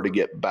tougher to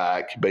get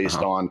back based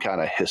on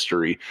kind of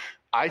history.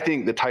 I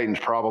think the Titans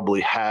probably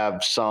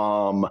have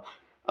some,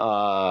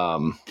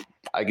 ammunition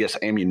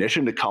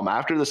to come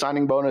after the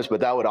signing bonus, but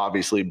that would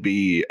obviously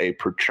be a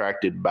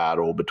protracted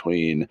battle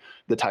between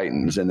the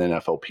Titans and the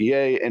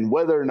NFLPA, and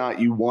whether or not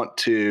you want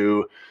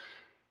to,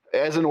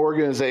 as an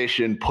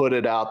organization, put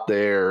it out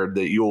there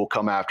that you'll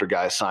come after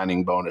guys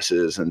signing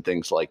bonuses and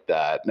things like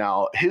that.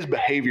 Now, his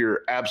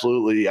behavior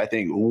absolutely, I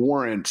think,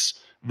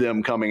 warrants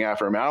them coming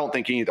after him. I don't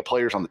think any of the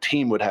players on the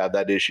team would have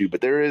that issue, but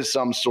there is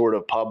some sort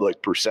of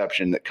public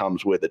perception that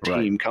comes with a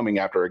team coming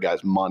after a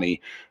guy's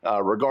money,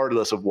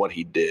 regardless of what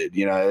he did.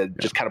 It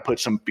just kind of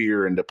puts some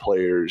fear into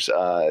players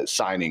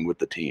signing with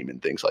the team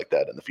and things like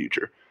that in the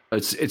future.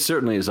 It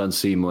certainly is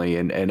unseemly,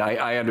 and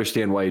I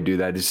understand why you do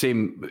that. The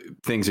same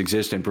things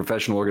exist in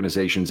professional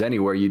organizations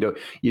anywhere. You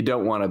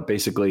don't want to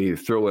basically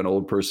throw an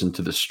old person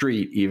to the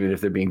street, even if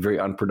they're being very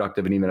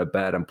unproductive and even a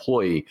bad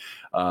employee,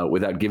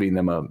 without giving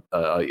them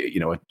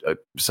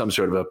some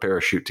sort of a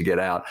parachute to get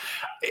out.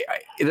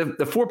 The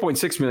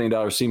 $4.6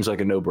 million seems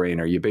like a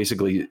no-brainer. You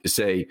basically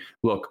say,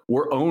 look,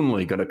 we're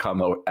only going to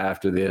come out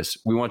after this.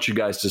 We want you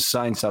guys to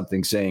sign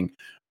something saying,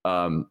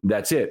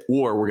 that's it,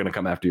 or we're going to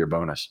come after your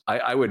bonus.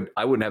 I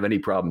wouldn't have any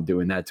problem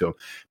doing that to him.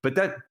 But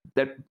that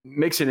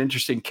makes an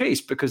interesting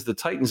case because the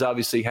Titans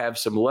obviously have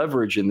some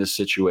leverage in this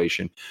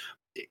situation.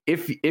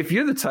 If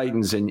you're the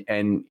Titans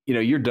and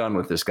you're done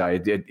with this guy,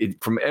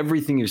 from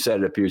everything you said,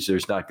 it appears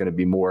there's not going to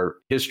be more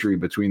history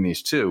between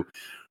these two.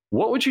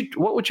 What would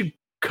you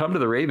come to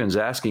the Ravens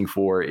asking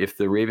for if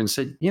the Ravens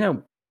said,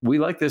 we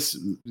like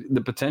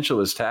the potential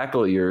of this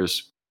tackle of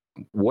yours.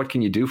 What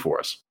can you do for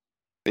us?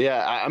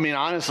 Yeah, I mean,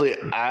 honestly,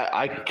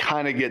 I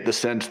kind of get the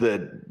sense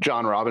that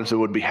John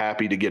Robinson would be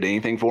happy to get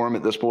anything for him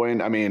at this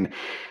point. I mean,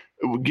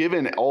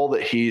 given all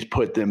that he's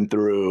put them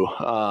through,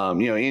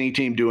 any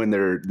team doing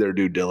their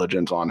due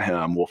diligence on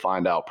him will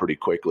find out pretty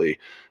quickly.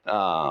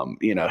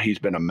 He's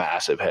been a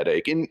massive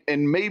headache.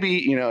 And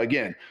maybe,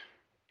 again,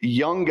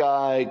 young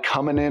guy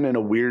coming in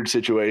a weird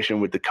situation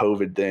with the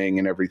COVID thing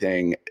and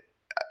everything,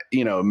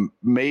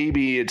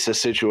 maybe it's a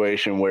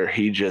situation where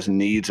he just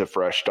needs a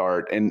fresh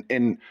start.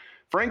 And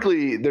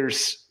frankly,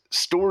 there's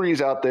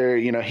stories out there.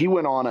 He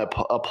went on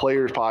a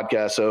players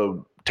podcast.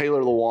 So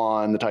Taylor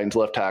Lewan, the Titans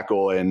left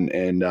tackle, and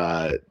one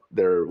of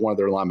their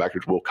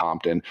linebackers, Will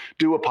Compton,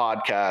 do a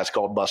podcast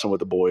called Bussin' with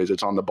the Boys.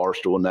 It's on the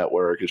Barstool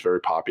Network. It's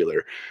very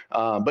popular,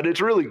 but it's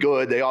really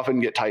good. They often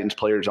get Titans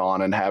players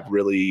on and have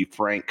really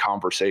frank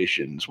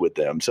conversations with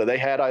them. So they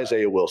had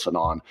Isaiah Wilson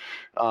on,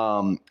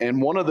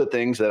 and one of the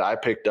things that I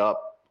picked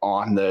up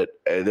on that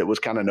was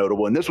kind of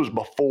notable, and this was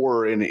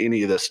before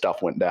any of this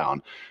stuff went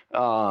down.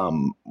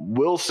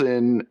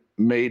 Wilson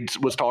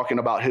was talking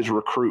about his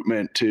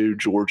recruitment to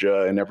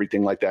Georgia and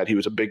everything like that. He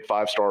was a big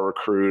 5-star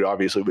recruit,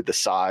 obviously with the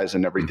size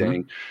and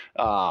everything.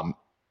 Mm-hmm.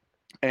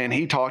 And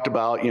he talked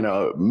about,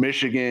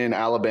 Michigan,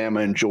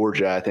 Alabama, and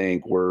Georgia, I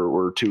think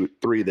were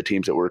 2-3 of the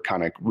teams that were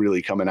kind of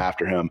really coming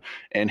after him.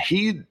 And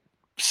he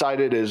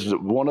cited as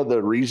one of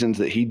the reasons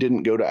that he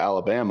didn't go to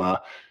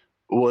Alabama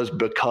was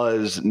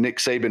because Nick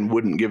Saban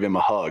wouldn't give him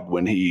a hug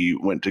when he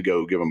went to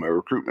go give him a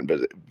recruitment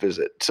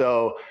visit.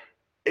 So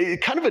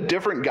kind of a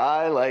different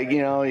guy. Like,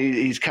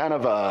 he's kind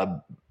of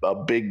a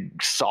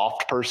big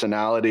soft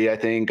personality, I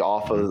think,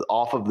 off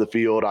of the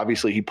field.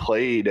 Obviously he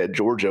played at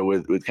Georgia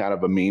with kind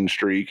of a mean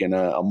streak and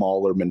a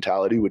mauler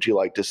mentality, which you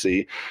like to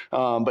see,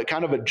 but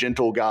kind of a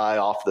gentle guy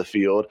off the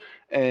field.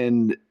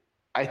 And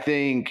I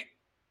think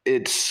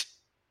the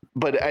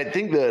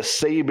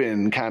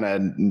Saban kind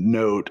of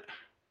note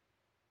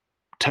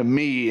to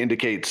me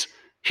indicates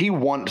he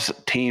wants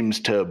teams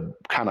to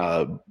kind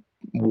of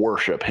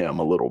worship him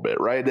a little bit,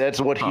 right?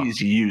 That's what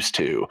he's used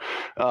to.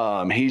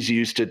 He's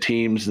used to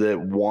teams that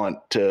want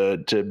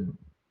to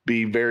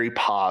be very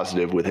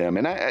positive with him.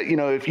 And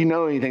if you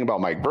know anything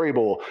about Mike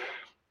Vrabel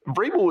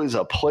is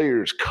a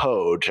player's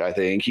coach. I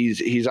think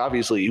he's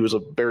obviously, he was a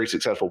very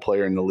successful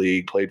player in the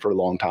league, played for a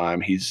long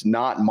time. He's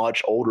not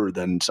much older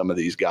than some of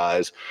these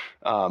guys.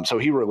 So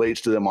he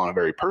relates to them on a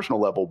very personal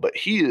level, but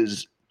he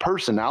is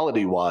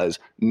personality wise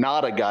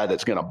not a guy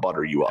that's going to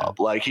butter you up.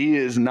 Like, he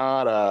is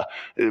not a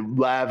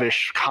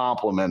lavish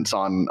compliments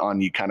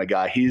on you kind of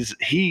guy.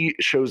 He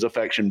shows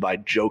affection by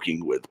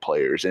joking with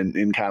players and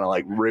kind of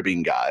like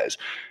ribbing guys.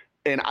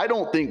 And I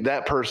don't think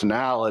that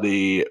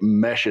personality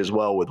meshes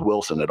well with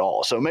Wilson at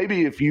all. So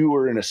maybe if you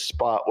were in a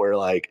spot where,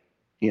 like,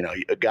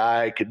 a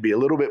guy could be a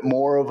little bit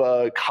more of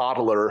a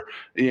coddler,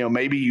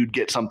 maybe you'd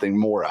get something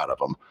more out of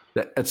him.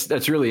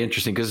 That's really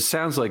interesting, because it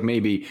sounds like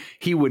maybe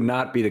he would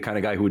not be the kind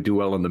of guy who would do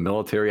well in the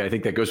military. I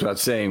think that goes without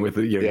saying with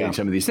getting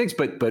some of these things,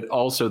 but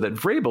also that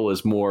Vrabel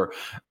is more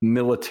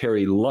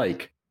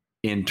military-like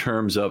in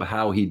terms of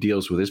how he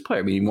deals with his player.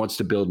 I mean, he wants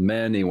to build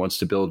men, he wants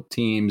to build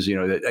teams.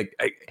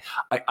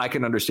 I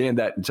can understand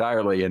that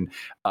entirely, and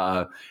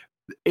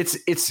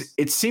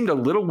it seemed a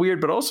little weird,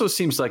 but also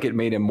seems like it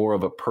made him more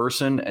of a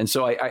person. And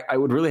so I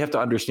would really have to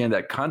understand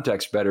that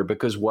context better,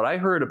 because what I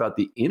heard about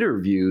the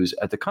interviews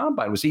at the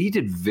Combine was he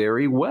did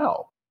very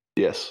well.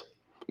 Yes.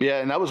 Yeah.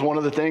 And that was one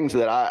of the things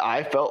that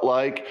I felt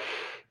like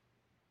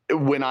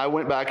when I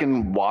went back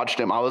and watched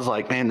him, I was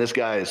like, man, this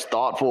guy is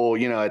thoughtful.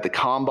 At the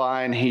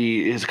Combine,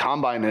 his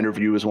Combine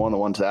interview was one of the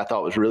ones that I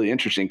thought was really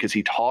interesting, because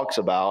he talks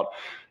about,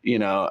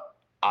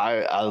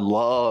 I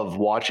love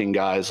watching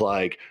guys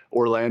like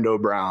Orlando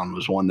Brown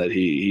was one that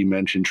he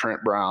mentioned.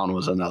 Trent Brown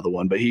was another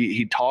one. But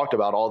he talked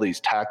about all these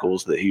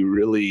tackles that he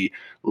really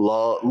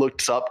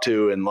looks up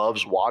to and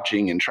loves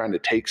watching and trying to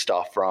take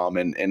stuff from.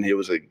 And it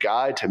was a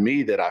guy to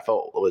me that I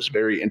felt was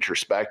very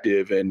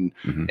introspective and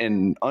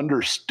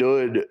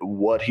understood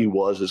what he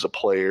was as a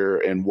player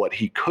and what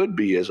he could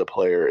be as a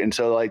player. And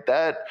so like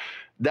that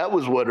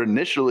was what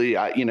initially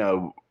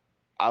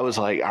I was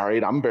like, all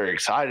right, I'm very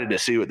excited to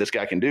see what this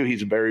guy can do.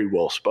 He's very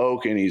well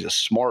spoken. He's a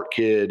smart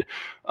kid.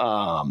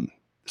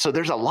 So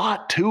there's a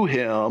lot to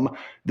him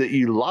that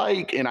you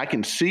like. And I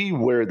can see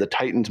where the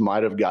Titans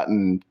might have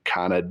gotten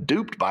kind of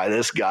duped by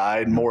this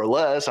guy, more or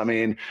less. I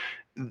mean,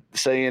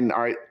 saying,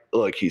 all right,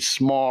 look, he's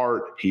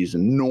smart. He's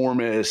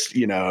enormous.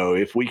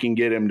 If we can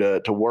get him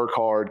to work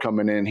hard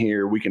coming in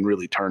here, we can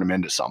really turn him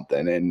into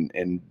something.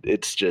 And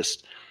it's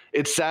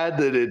sad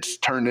that it's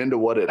turned into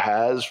what it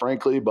has,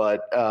 frankly.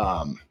 But,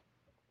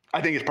 I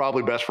think it's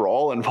probably best for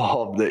all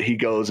involved that he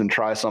goes and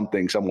tries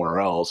something somewhere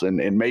else. And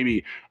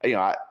maybe,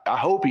 I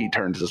hope he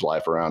turns his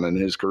life around and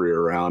his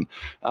career around.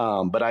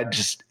 But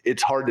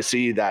it's hard to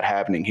see that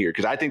happening here,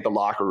 because I think the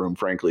locker room,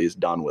 frankly, is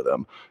done with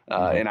him.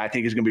 And I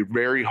think it's going to be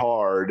very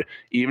hard,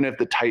 even if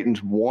the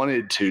Titans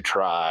wanted to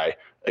try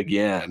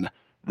again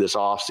this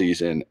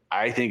offseason.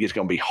 I think it's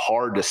going to be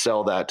hard to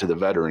sell that to the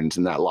veterans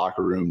in that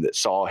locker room that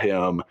saw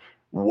him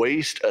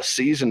waste a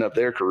season of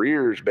their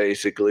careers,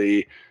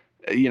 basically.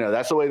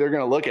 That's the way they're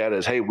going to look at it,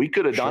 is, hey, we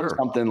could have done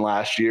something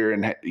last year.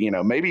 And,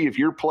 maybe if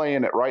you're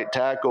playing at right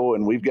tackle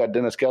and we've got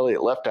Dennis Kelly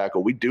at left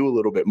tackle, we do a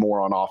little bit more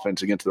on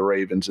offense against the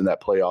Ravens in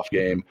that playoff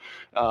game.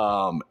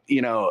 I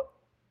think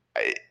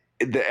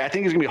it's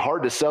going to be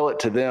hard to sell it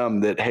to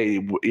them that,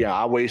 hey,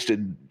 I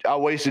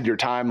wasted your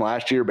time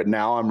last year, but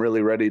now I'm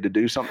really ready to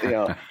do something.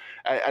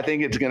 I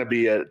think it's going to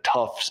be a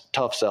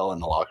tough sell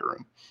in the locker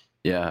room.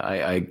 Yeah,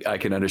 I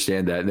can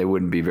understand that, and they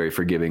wouldn't be very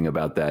forgiving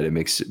about that. It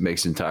makes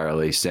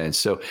entirely sense.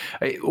 So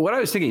what I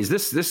was thinking is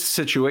this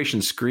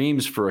situation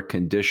screams for a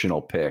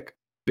conditional pick,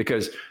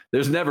 because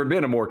there's never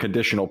been a more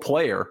conditional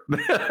player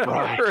than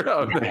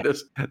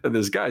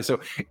this guy. So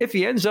if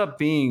he ends up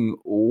being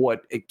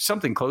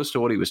something close to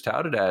what he was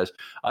touted as,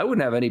 I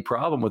wouldn't have any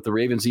problem with the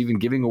Ravens even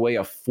giving away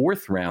a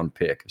 4th round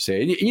pick.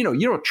 Say, you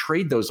don't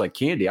trade those like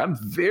candy. I'm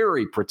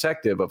very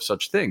protective of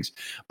such things.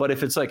 But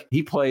if it's like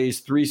he plays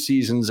 3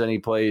 seasons and he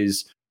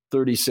plays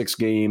 36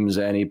 games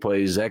and he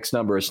plays X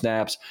number of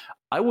snaps,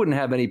 I wouldn't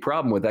have any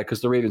problem with that,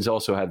 because the Ravens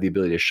also have the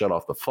ability to shut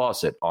off the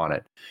faucet on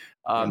it.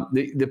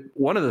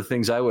 One of the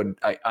things I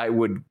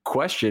would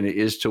question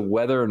is to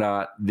whether or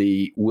not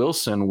the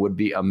Wilson would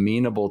be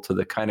amenable to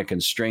the kind of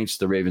constraints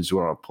the Ravens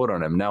want to put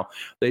on him. Now,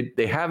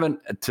 they haven't,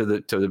 to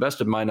the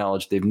best of my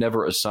knowledge, they've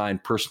never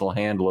assigned personal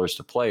handlers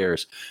to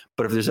players.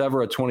 But if there's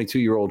ever a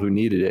 22-year-old who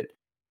needed it,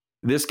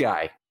 this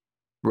guy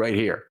right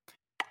here.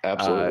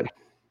 Absolutely.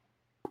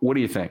 What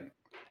do you think?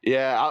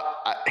 Yeah,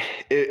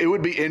 it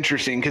would be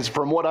interesting, because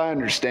from what I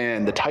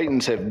understand, the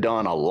Titans have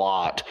done a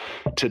lot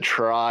to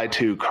try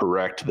to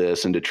correct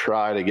this and to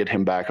try to get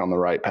him back on the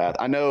right path.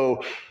 I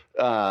know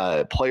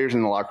players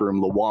in the locker room,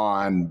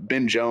 Lawan,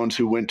 Ben Jones,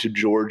 who went to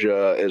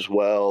Georgia as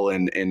well,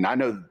 and I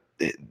know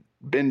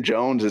Ben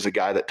Jones is a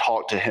guy that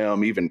talked to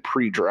him even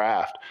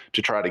pre-draft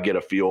to try to get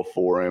a feel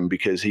for him,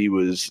 because he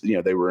was,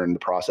 they were in the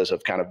process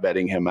of kind of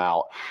vetting him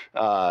out.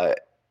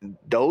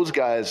 Those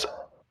guys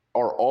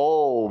are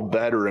all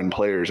veteran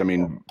players. I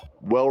mean,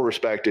 well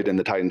respected in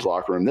the Titans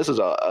locker room. This is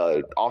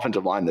a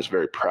offensive line that's a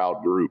very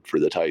proud group for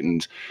the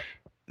Titans.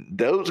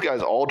 Those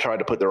guys all tried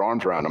to put their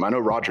arms around him. I know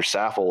Roger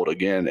Saffold,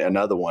 again,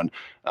 another one,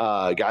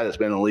 a guy that's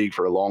been in the league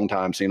for a long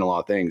time, seen a lot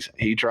of things.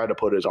 He tried to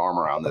put his arm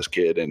around this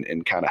kid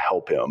and kind of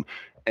help him.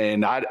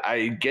 And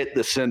I get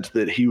the sense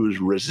that he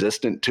was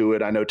resistant to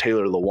it. I know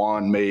Taylor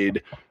Lewan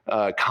made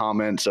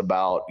comments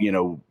about,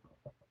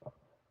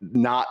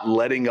 not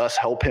letting us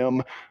help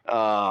him,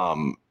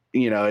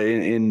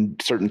 in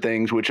certain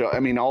things, which, I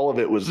mean, all of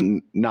it was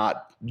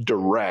not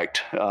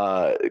direct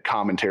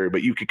commentary,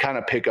 but you could kind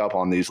of pick up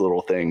on these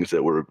little things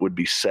that would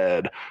be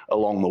said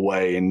along the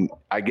way. And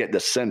I get the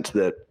sense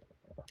that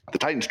the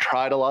Titans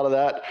tried a lot of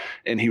that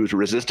and he was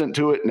resistant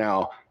to it.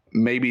 Now,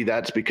 maybe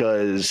that's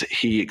because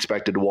he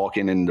expected to walk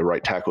in and the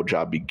right tackle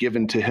job be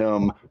given to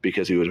him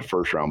because he was a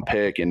first round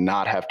pick and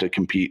not have to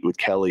compete with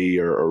Kelly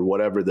or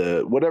whatever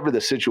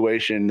the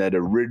situation that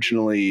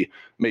originally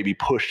maybe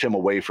pushed him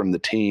away from the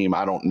team.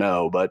 I don't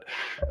know, but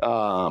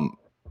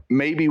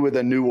maybe with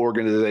a new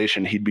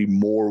organization, he'd be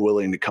more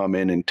willing to come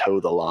in and toe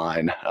the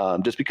line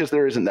just because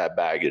there isn't that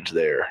baggage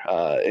there.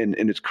 And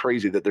it's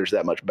crazy that there's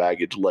that much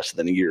baggage less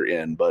than a year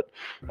in, but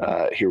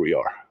here we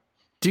are.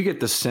 Do you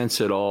get the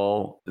sense at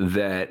all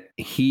that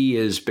he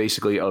is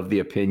basically of the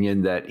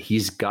opinion that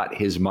he's got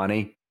his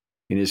money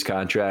in his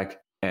contract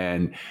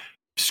and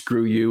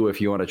screw you if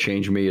you want to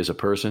change me as a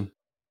person?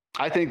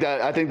 I think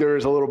there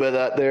is a little bit of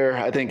that there.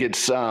 I think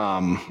it's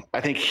I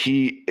think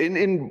he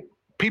in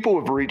people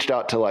have reached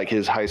out to like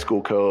his high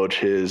school coach,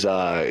 his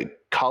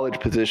college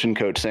position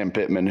coach, Sam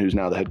Pittman, who's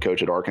now the head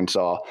coach at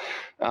Arkansas,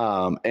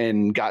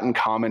 and gotten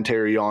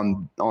commentary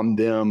on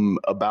them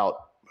about,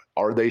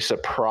 are they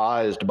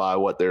surprised by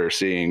what they're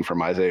seeing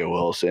from Isaiah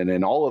Wilson?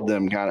 And all of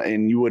them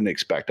and you wouldn't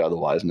expect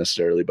otherwise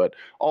necessarily, but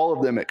all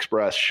of them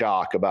expressed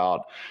shock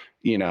about,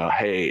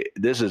 hey,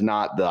 this is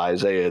not the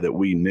Isaiah that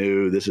we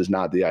knew. This is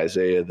not the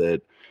Isaiah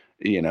that,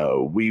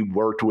 we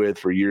worked with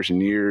for years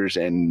and years.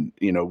 And,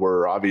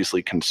 we're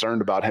obviously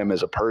concerned about him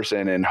as a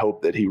person and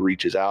hope that he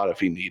reaches out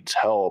if he needs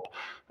help.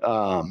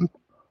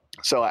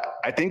 So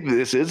I think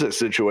this is a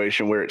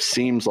situation where it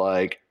seems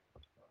like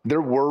there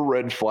were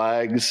red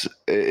flags.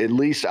 At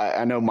least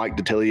I know Mike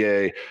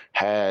Detillier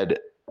had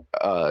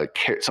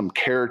some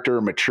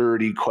character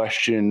maturity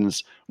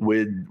questions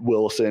with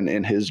Wilson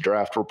in his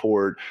draft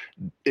report.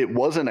 It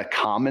wasn't a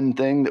common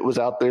thing that was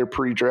out there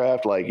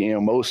pre-draft. Like,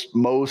 most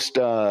analysts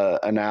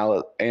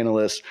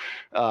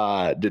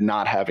did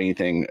not have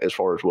anything as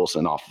far as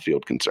Wilson off the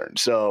field concerned.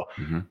 So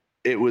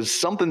it was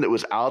something that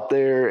was out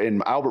there,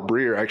 and Albert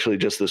Breer actually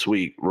just this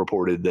week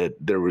reported that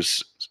it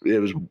was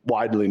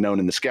widely known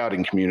in the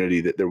scouting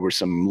community that there were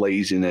some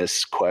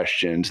laziness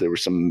questions. There were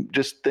some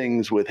just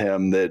things with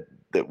him that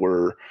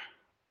were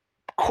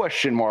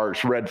question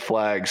marks, red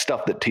flags,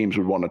 stuff that teams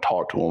would want to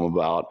talk to him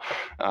about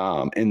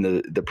in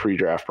the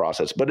pre-draft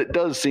process. But it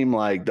does seem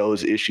like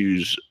those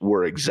issues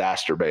were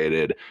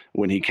exacerbated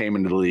when he came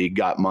into the league,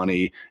 got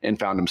money, and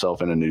found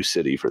himself in a new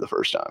city for the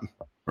first time.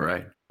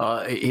 Right.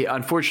 He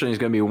unfortunately is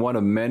going to be one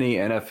of many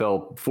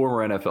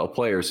former NFL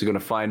players who's going to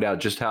find out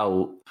just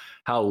how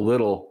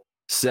little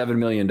 $7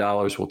 million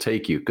will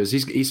take you, because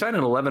he signed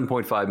an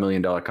 $11.5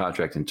 million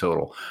contract in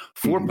total.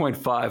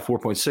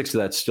 4.6 of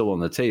that's still on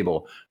the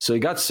table. So he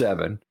got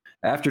 7.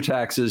 After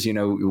taxes, we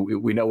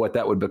know what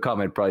that would become.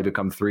 It'd probably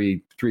become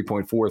 3.4,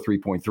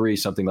 3.3,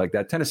 something like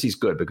that. Tennessee's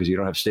good because you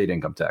don't have state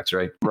income tax,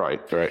 right? Right.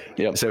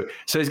 Yep. So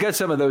he's got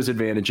some of those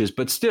advantages,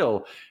 but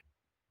still,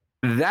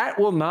 that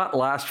will not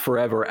last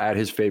forever at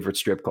his favorite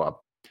strip club.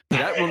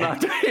 That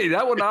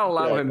will not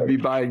allow him to be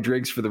buying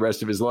drinks for the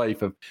rest of his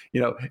life.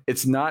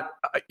 It's not,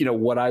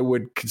 what I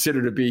would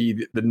consider to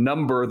be the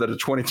number that a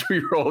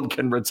 22-year-old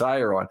can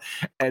retire on.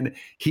 And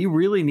he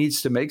really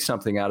needs to make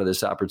something out of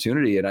this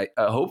opportunity. And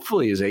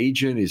hopefully his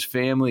agent, his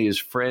family, his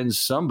friends,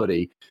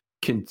 somebody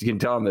can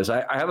tell him this.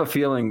 I have a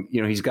feeling,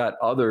 he's got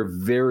other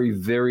very,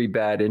 very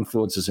bad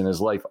influences in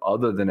his life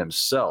other than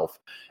himself.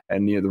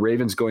 And, the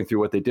Ravens, going through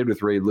what they did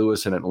with Ray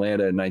Lewis in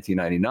Atlanta in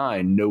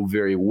 1999, know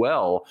very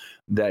well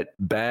that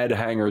bad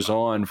hangers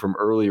on from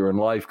earlier in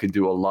life can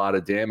do a lot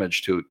of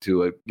damage to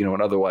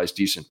an otherwise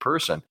decent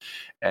person.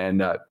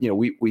 And,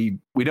 we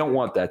don't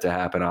want that to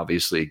happen,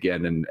 obviously,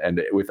 again.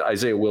 And with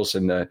Isaiah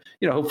Wilson,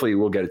 hopefully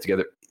we'll get it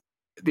together.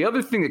 The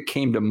other thing that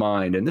came to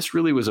mind, and this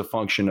really was a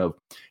function of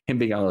him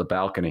being on the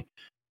balcony,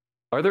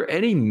 are there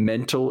any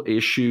mental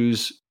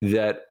issues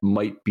that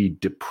might be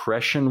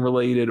depression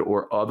related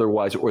or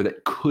otherwise, or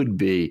that could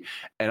be?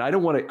 And I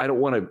don't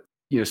want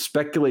to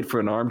speculate for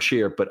an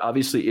armchair, but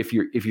obviously if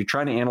you're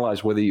trying to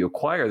analyze whether you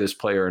acquire this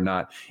player or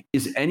not,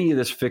 is any of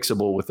this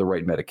fixable with the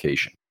right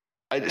medication?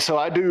 So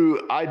I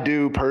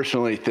do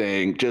personally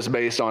think, just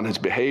based on his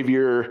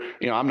behavior,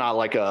 I'm not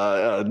like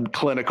a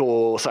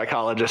clinical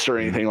psychologist or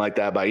anything like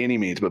that by any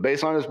means, but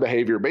based on his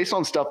behavior, based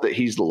on stuff that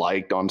he's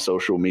liked on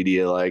social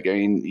media,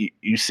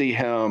 you see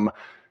him,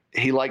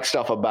 he likes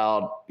stuff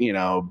about,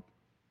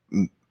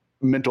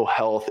 mental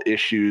health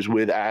issues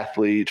with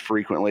athletes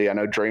frequently. I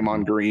know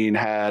Draymond Green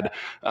had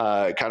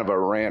kind of a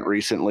rant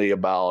recently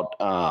about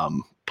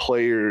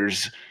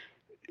players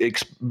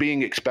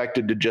being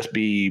expected to just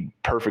be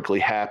perfectly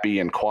happy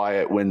and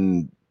quiet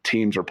when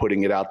teams are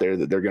putting it out there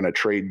that they're going to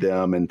trade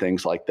them and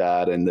things like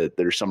that, and that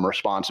there's some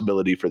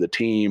responsibility for the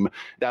team.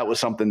 That was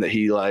something that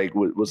he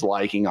was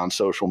liking on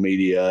social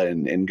media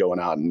and going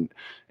out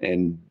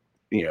and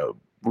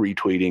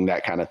retweeting,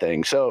 that kind of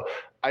thing. So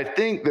I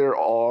think there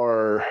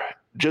are,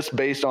 just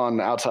based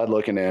on outside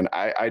looking in,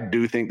 I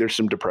do think there's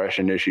some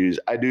depression issues.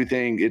 I do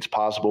think it's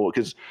possible,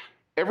 because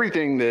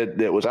everything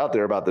that was out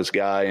there about this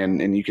guy,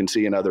 and you can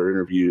see in other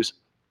interviews,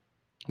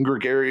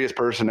 gregarious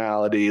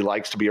personality,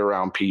 likes to be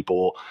around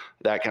people,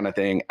 that kind of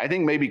thing. I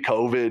think maybe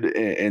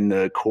COVID and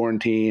the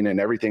quarantine and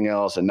everything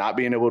else, and not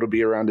being able to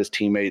be around his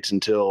teammates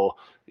until,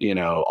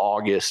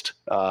 August,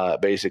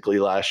 basically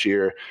last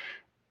year,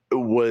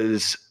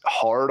 was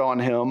hard on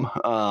him.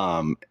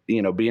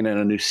 Being in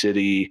a new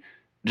city,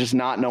 just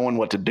not knowing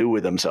what to do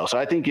with himself. So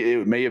I think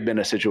it may have been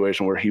a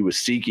situation where he was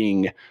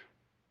seeking,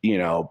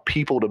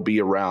 people to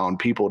be around,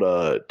 people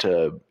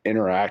to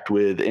interact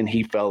with, and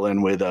he fell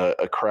in with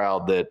a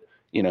crowd that,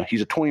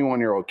 he's a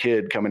 21-year-old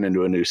kid coming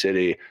into a new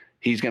city.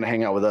 He's going to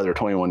hang out with other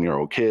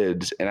 21-year-old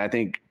kids. And I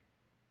think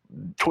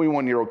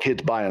 21-year-old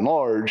kids, by and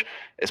large,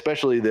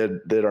 especially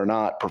that are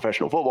not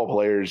professional football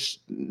players,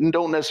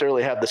 don't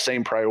necessarily have the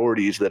same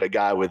priorities that a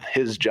guy with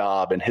his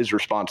job and his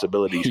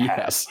responsibilities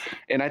has.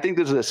 And I think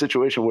this is a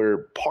situation where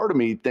part of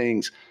me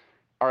thinks,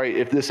 all right,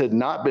 if this had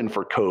not been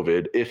for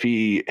COVID, if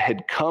he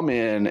had come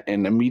in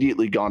and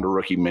immediately gone to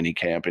rookie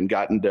minicamp and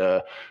gotten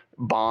to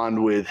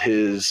bond with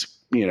his,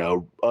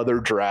 other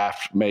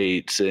draft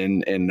mates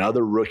and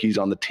other rookies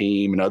on the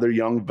team and other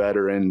young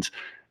veterans,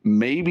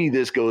 maybe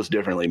this goes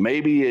differently.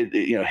 Maybe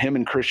him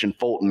and Christian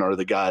Fulton are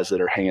the guys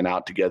that are hanging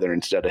out together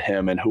instead of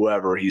him and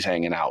whoever he's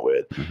hanging out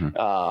with.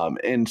 Mm-hmm.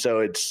 And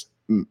so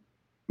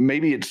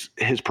maybe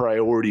his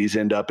priorities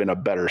end up in a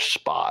better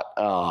spot.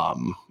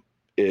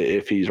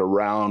 If he's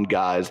around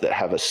guys that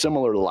have a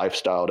similar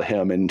lifestyle to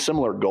him and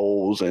similar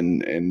goals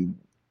and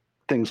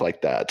things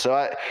like that. So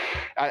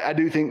I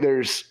do think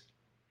there's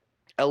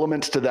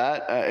elements to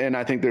that. And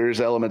I think there's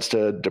elements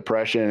to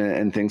depression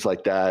and things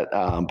like that,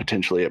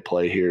 potentially at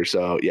play here.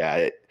 So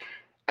yeah,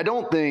 I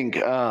don't think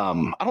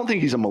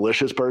he's a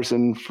malicious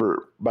person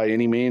by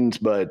any means,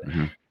 but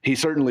mm-hmm. he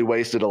certainly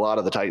wasted a lot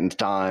of the Titans'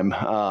 time.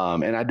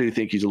 And I do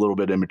think he's a little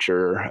bit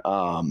immature.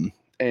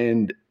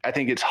 And I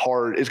think it's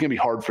going to be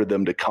hard for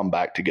them to come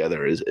back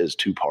together as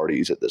two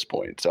parties at this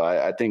point. So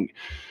I think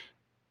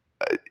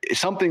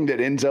something that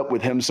ends up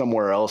with him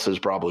somewhere else is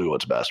probably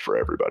what's best for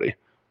everybody.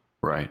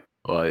 Right.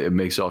 Well, it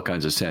makes all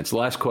kinds of sense.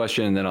 Last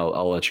question, and then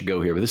I'll let you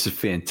go here. But this is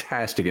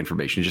fantastic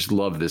information. I just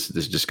love this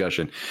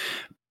discussion.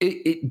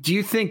 Do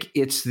you think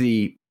it's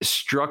the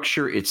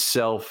structure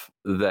itself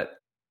that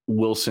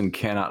Wilson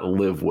cannot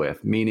live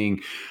with?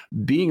 Meaning,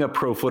 being a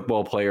pro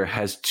football player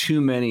has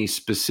too many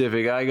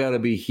specific, I got to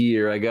be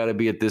here, I got to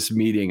be at this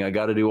meeting, I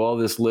got to do all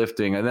this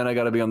lifting, and then I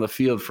got to be on the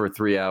field for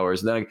 3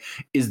 hours.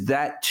 Is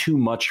that too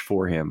much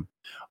for him?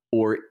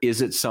 Or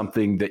is it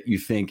something that you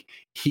think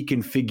he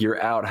can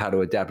figure out how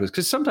to adapt with?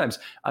 Because sometimes,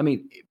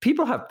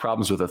 people have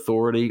problems with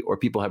authority, or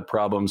people have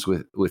problems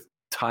with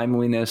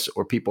timeliness,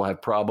 or people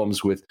have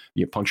problems with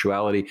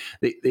punctuality.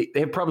 They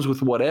have problems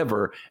with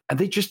whatever, and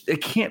they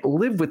can't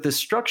live with this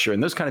structure.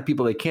 And those kind of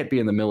people, they can't be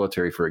in the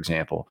military, for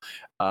example.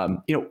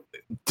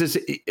 Is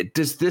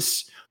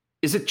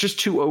it just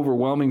too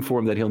overwhelming for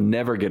him that he'll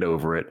never get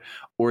over it?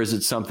 Or is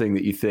it something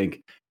that you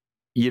think,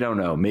 you don't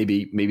know,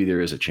 maybe there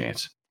is a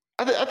chance?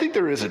 I think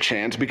there is a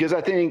chance, because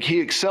I think he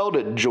excelled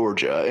at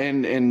Georgia,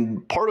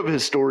 and part of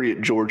his story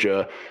at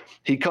Georgia,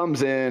 he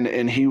comes in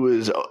and he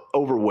was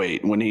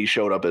overweight when he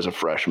showed up as a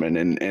freshman,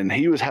 and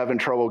he was having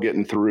trouble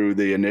getting through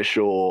the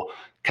initial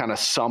kind of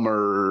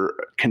summer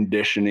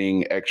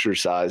conditioning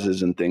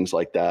exercises and things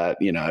like that,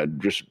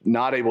 just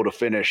not able to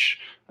finish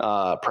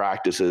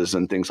practices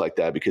and things like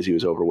that because he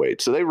was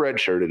overweight. So they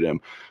redshirted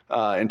him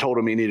and told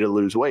him he needed to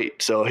lose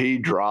weight. So he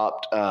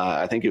dropped,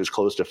 I think it was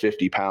close to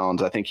 50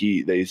 pounds. I think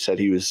they said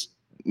he was,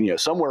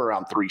 somewhere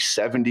around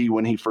 370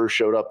 when he first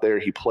showed up there.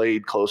 He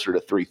played closer to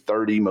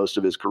 330 most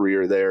of his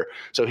career there.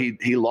 So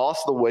he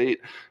lost the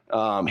weight.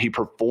 He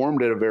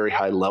performed at a very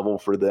high level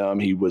for them.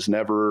 He was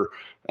never,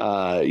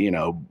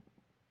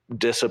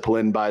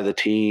 disciplined by the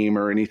team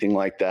or anything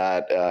like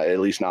that,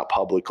 at least not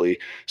publicly.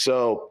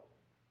 So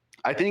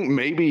I think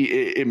maybe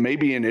it may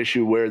be an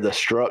issue where the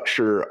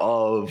structure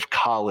of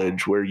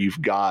college, where you've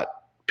got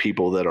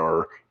people that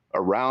are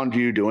around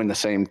you doing the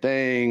same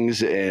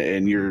things,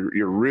 and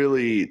you're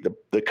really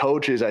the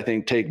coaches, I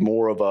think, take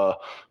more of a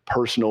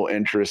personal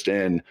interest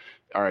in,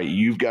 all right,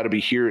 you've got to be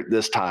here at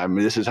this time.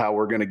 This is how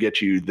we're going to get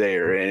you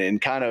there.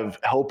 And kind of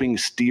helping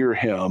steer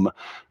him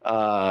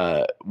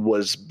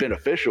was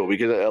beneficial,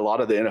 because a lot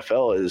of the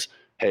NFL is,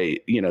 hey,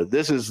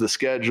 this is the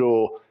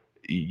schedule.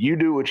 You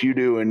do what you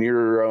do in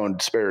your own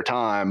spare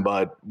time,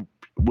 but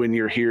when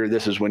you're here,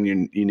 this is when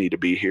you need to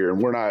be here.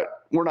 And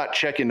we're not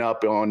checking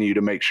up on you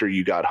to make sure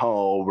you got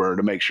home, or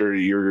to make sure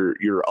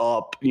you're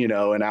up,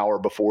 an hour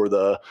before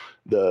the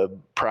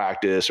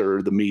practice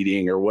or the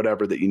meeting or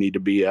whatever that you need to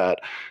be at.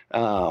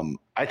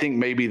 I think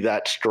maybe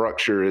that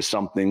structure is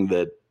something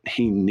that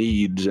he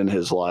needs in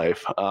his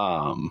life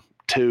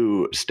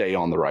to stay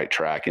on the right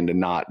track and to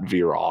not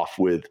veer off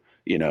with,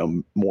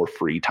 more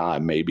free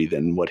time maybe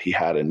than what he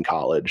had in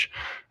college.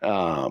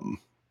 I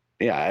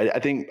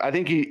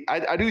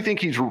do think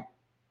he's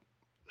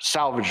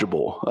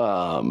salvageable,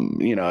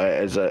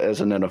 as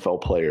an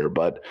NFL player,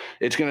 but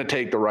it's going to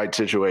take the right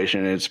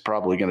situation. It's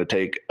probably going to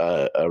take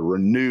a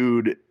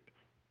renewed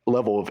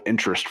level of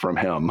interest from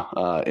him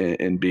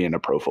in being a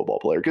pro football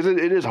player, because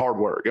it is hard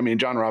work. I mean,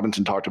 John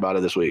Robinson talked about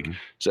it this week,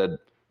 said,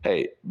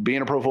 hey,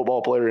 being a pro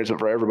football player isn't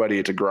for everybody.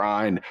 It's a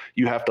grind.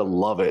 You have to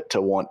love it to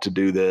want to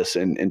do this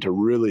and to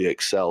really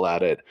excel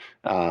at it.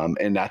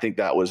 And I think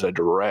that was a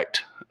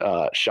direct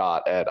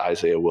shot at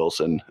Isaiah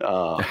Wilson.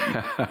 Although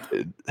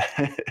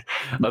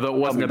it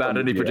wasn't about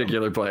any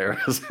particular player.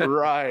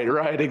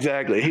 Right,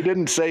 exactly. He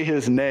didn't say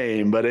his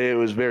name, but it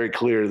was very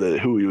clear that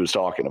who he was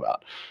talking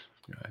about.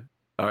 Right.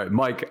 All right,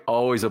 Mike,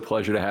 always a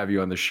pleasure to have you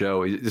on the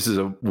show. This is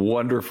a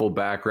wonderful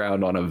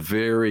background on a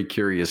very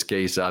curious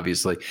case,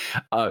 obviously.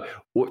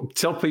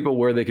 Tell people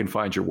where they can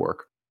find your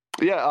work.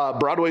 Yeah,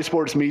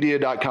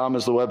 BroadwaySportsMedia.com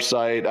is the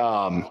website.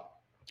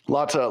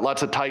 Lots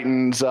of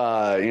Titans,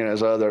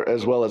 as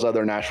well as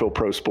other Nashville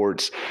pro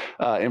sports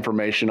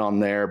information on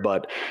there.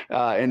 But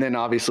and then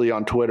obviously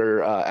on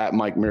Twitter at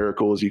Mike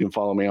Miracles, you can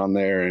follow me on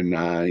there. And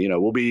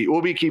we'll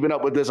be keeping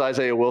up with this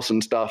Isaiah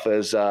Wilson stuff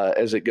as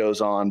it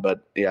goes on.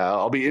 But yeah,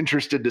 I'll be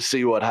interested to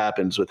see what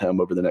happens with him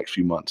over the next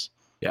few months.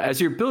 Yeah,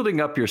 as you're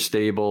building up your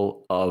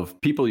stable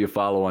of people you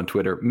follow on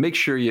Twitter, make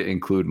sure you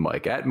include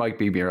Mike at Mike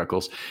B.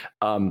 Miracles,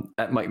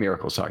 at Mike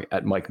Miracles.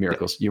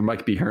 You're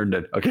Mike B.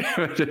 Herndon. Okay,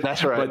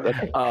 that's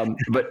right.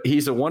 But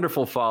he's a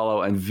wonderful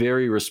follow and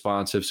very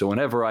responsive. So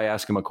whenever I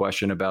ask him a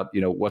question about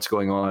what's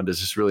going on, does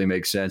this really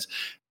make sense?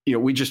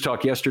 We just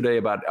talked yesterday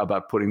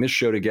about putting this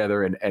show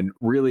together, and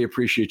really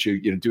appreciate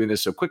you doing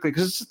this so quickly,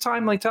 because it's a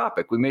timely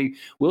topic.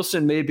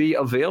 Wilson may be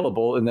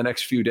available in the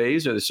next few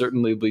days, or there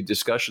certainly will be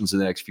discussions in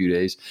the next few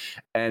days,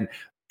 and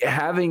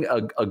having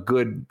a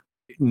good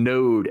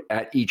node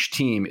at each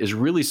team is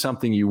really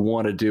something you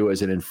want to do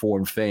as an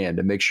informed fan,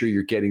 to make sure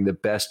you're getting the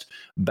best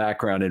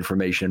background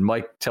information.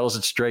 Mike tells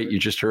it straight. You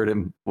just heard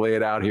him lay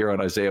it out here on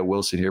Isaiah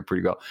Wilson here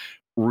pretty well.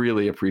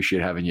 Really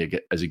appreciate having you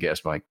as a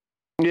guest, Mike.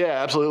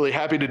 Yeah, absolutely.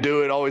 Happy to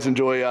do it. Always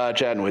enjoy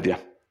chatting with you.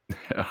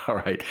 All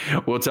right.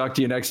 We'll talk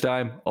to you next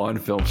time on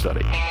Film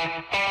Study.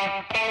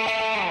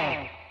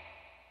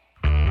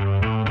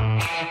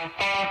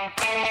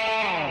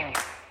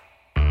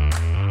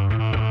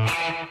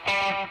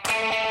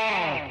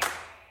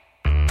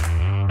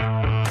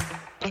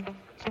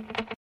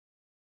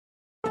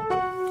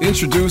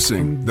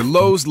 Introducing the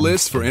Lowe's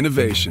List for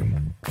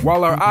Innovation.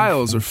 While our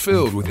aisles are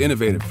filled with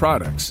innovative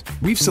products,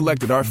 we've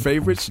selected our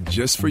favorites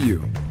just for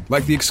you.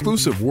 Like the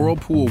exclusive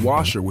Whirlpool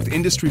washer with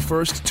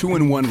industry-first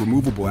 2-in-1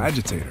 removable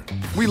agitator.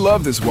 We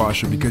love this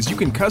washer because you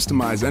can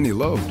customize any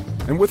load.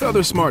 And with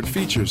other smart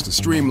features to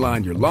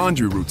streamline your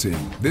laundry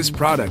routine, this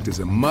product is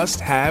a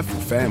must-have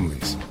for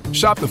families.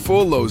 Shop the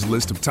full Lowe's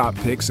list of top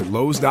picks at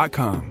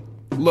Lowe's.com.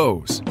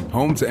 Lowe's,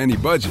 home to any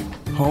budget,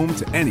 home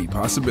to any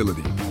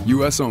possibility.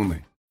 U.S.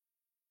 only.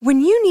 When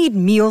you need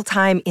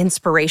mealtime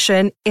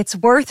inspiration, it's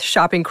worth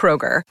shopping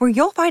Kroger, where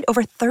you'll find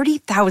over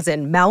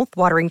 30,000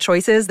 mouth-watering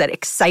choices that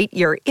excite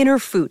your inner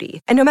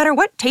foodie. And no matter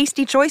what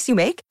tasty choice you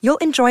make, you'll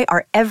enjoy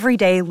our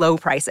everyday low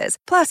prices,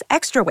 plus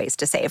extra ways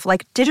to save,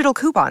 like digital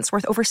coupons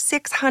worth over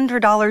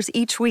 $600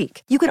 each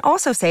week. You can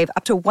also save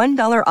up to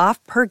 $1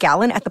 off per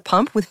gallon at the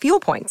pump with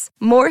fuel points.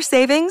 More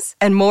savings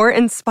and more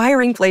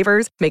inspiring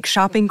flavors make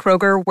shopping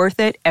Kroger worth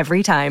it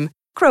every time.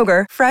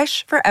 Kroger,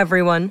 fresh for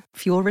everyone.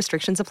 Fuel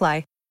restrictions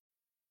apply.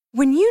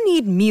 When you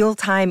need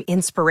mealtime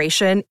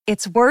inspiration,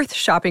 it's worth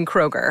shopping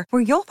Kroger,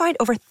 where you'll find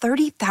over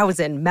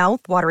 30,000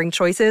 mouth-watering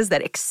choices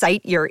that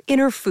excite your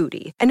inner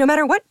foodie. And no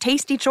matter what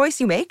tasty choice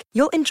you make,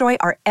 you'll enjoy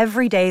our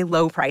everyday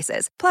low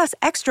prices, plus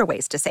extra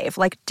ways to save,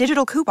 like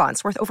digital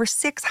coupons worth over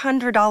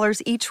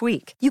 $600 each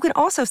week. You can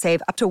also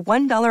save up to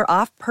 $1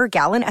 off per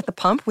gallon at the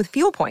pump with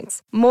fuel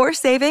points. More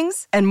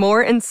savings and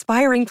more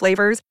inspiring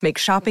flavors make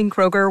shopping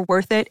Kroger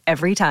worth it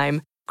every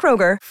time.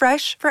 Kroger,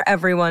 fresh for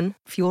everyone.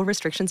 Fuel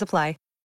restrictions apply.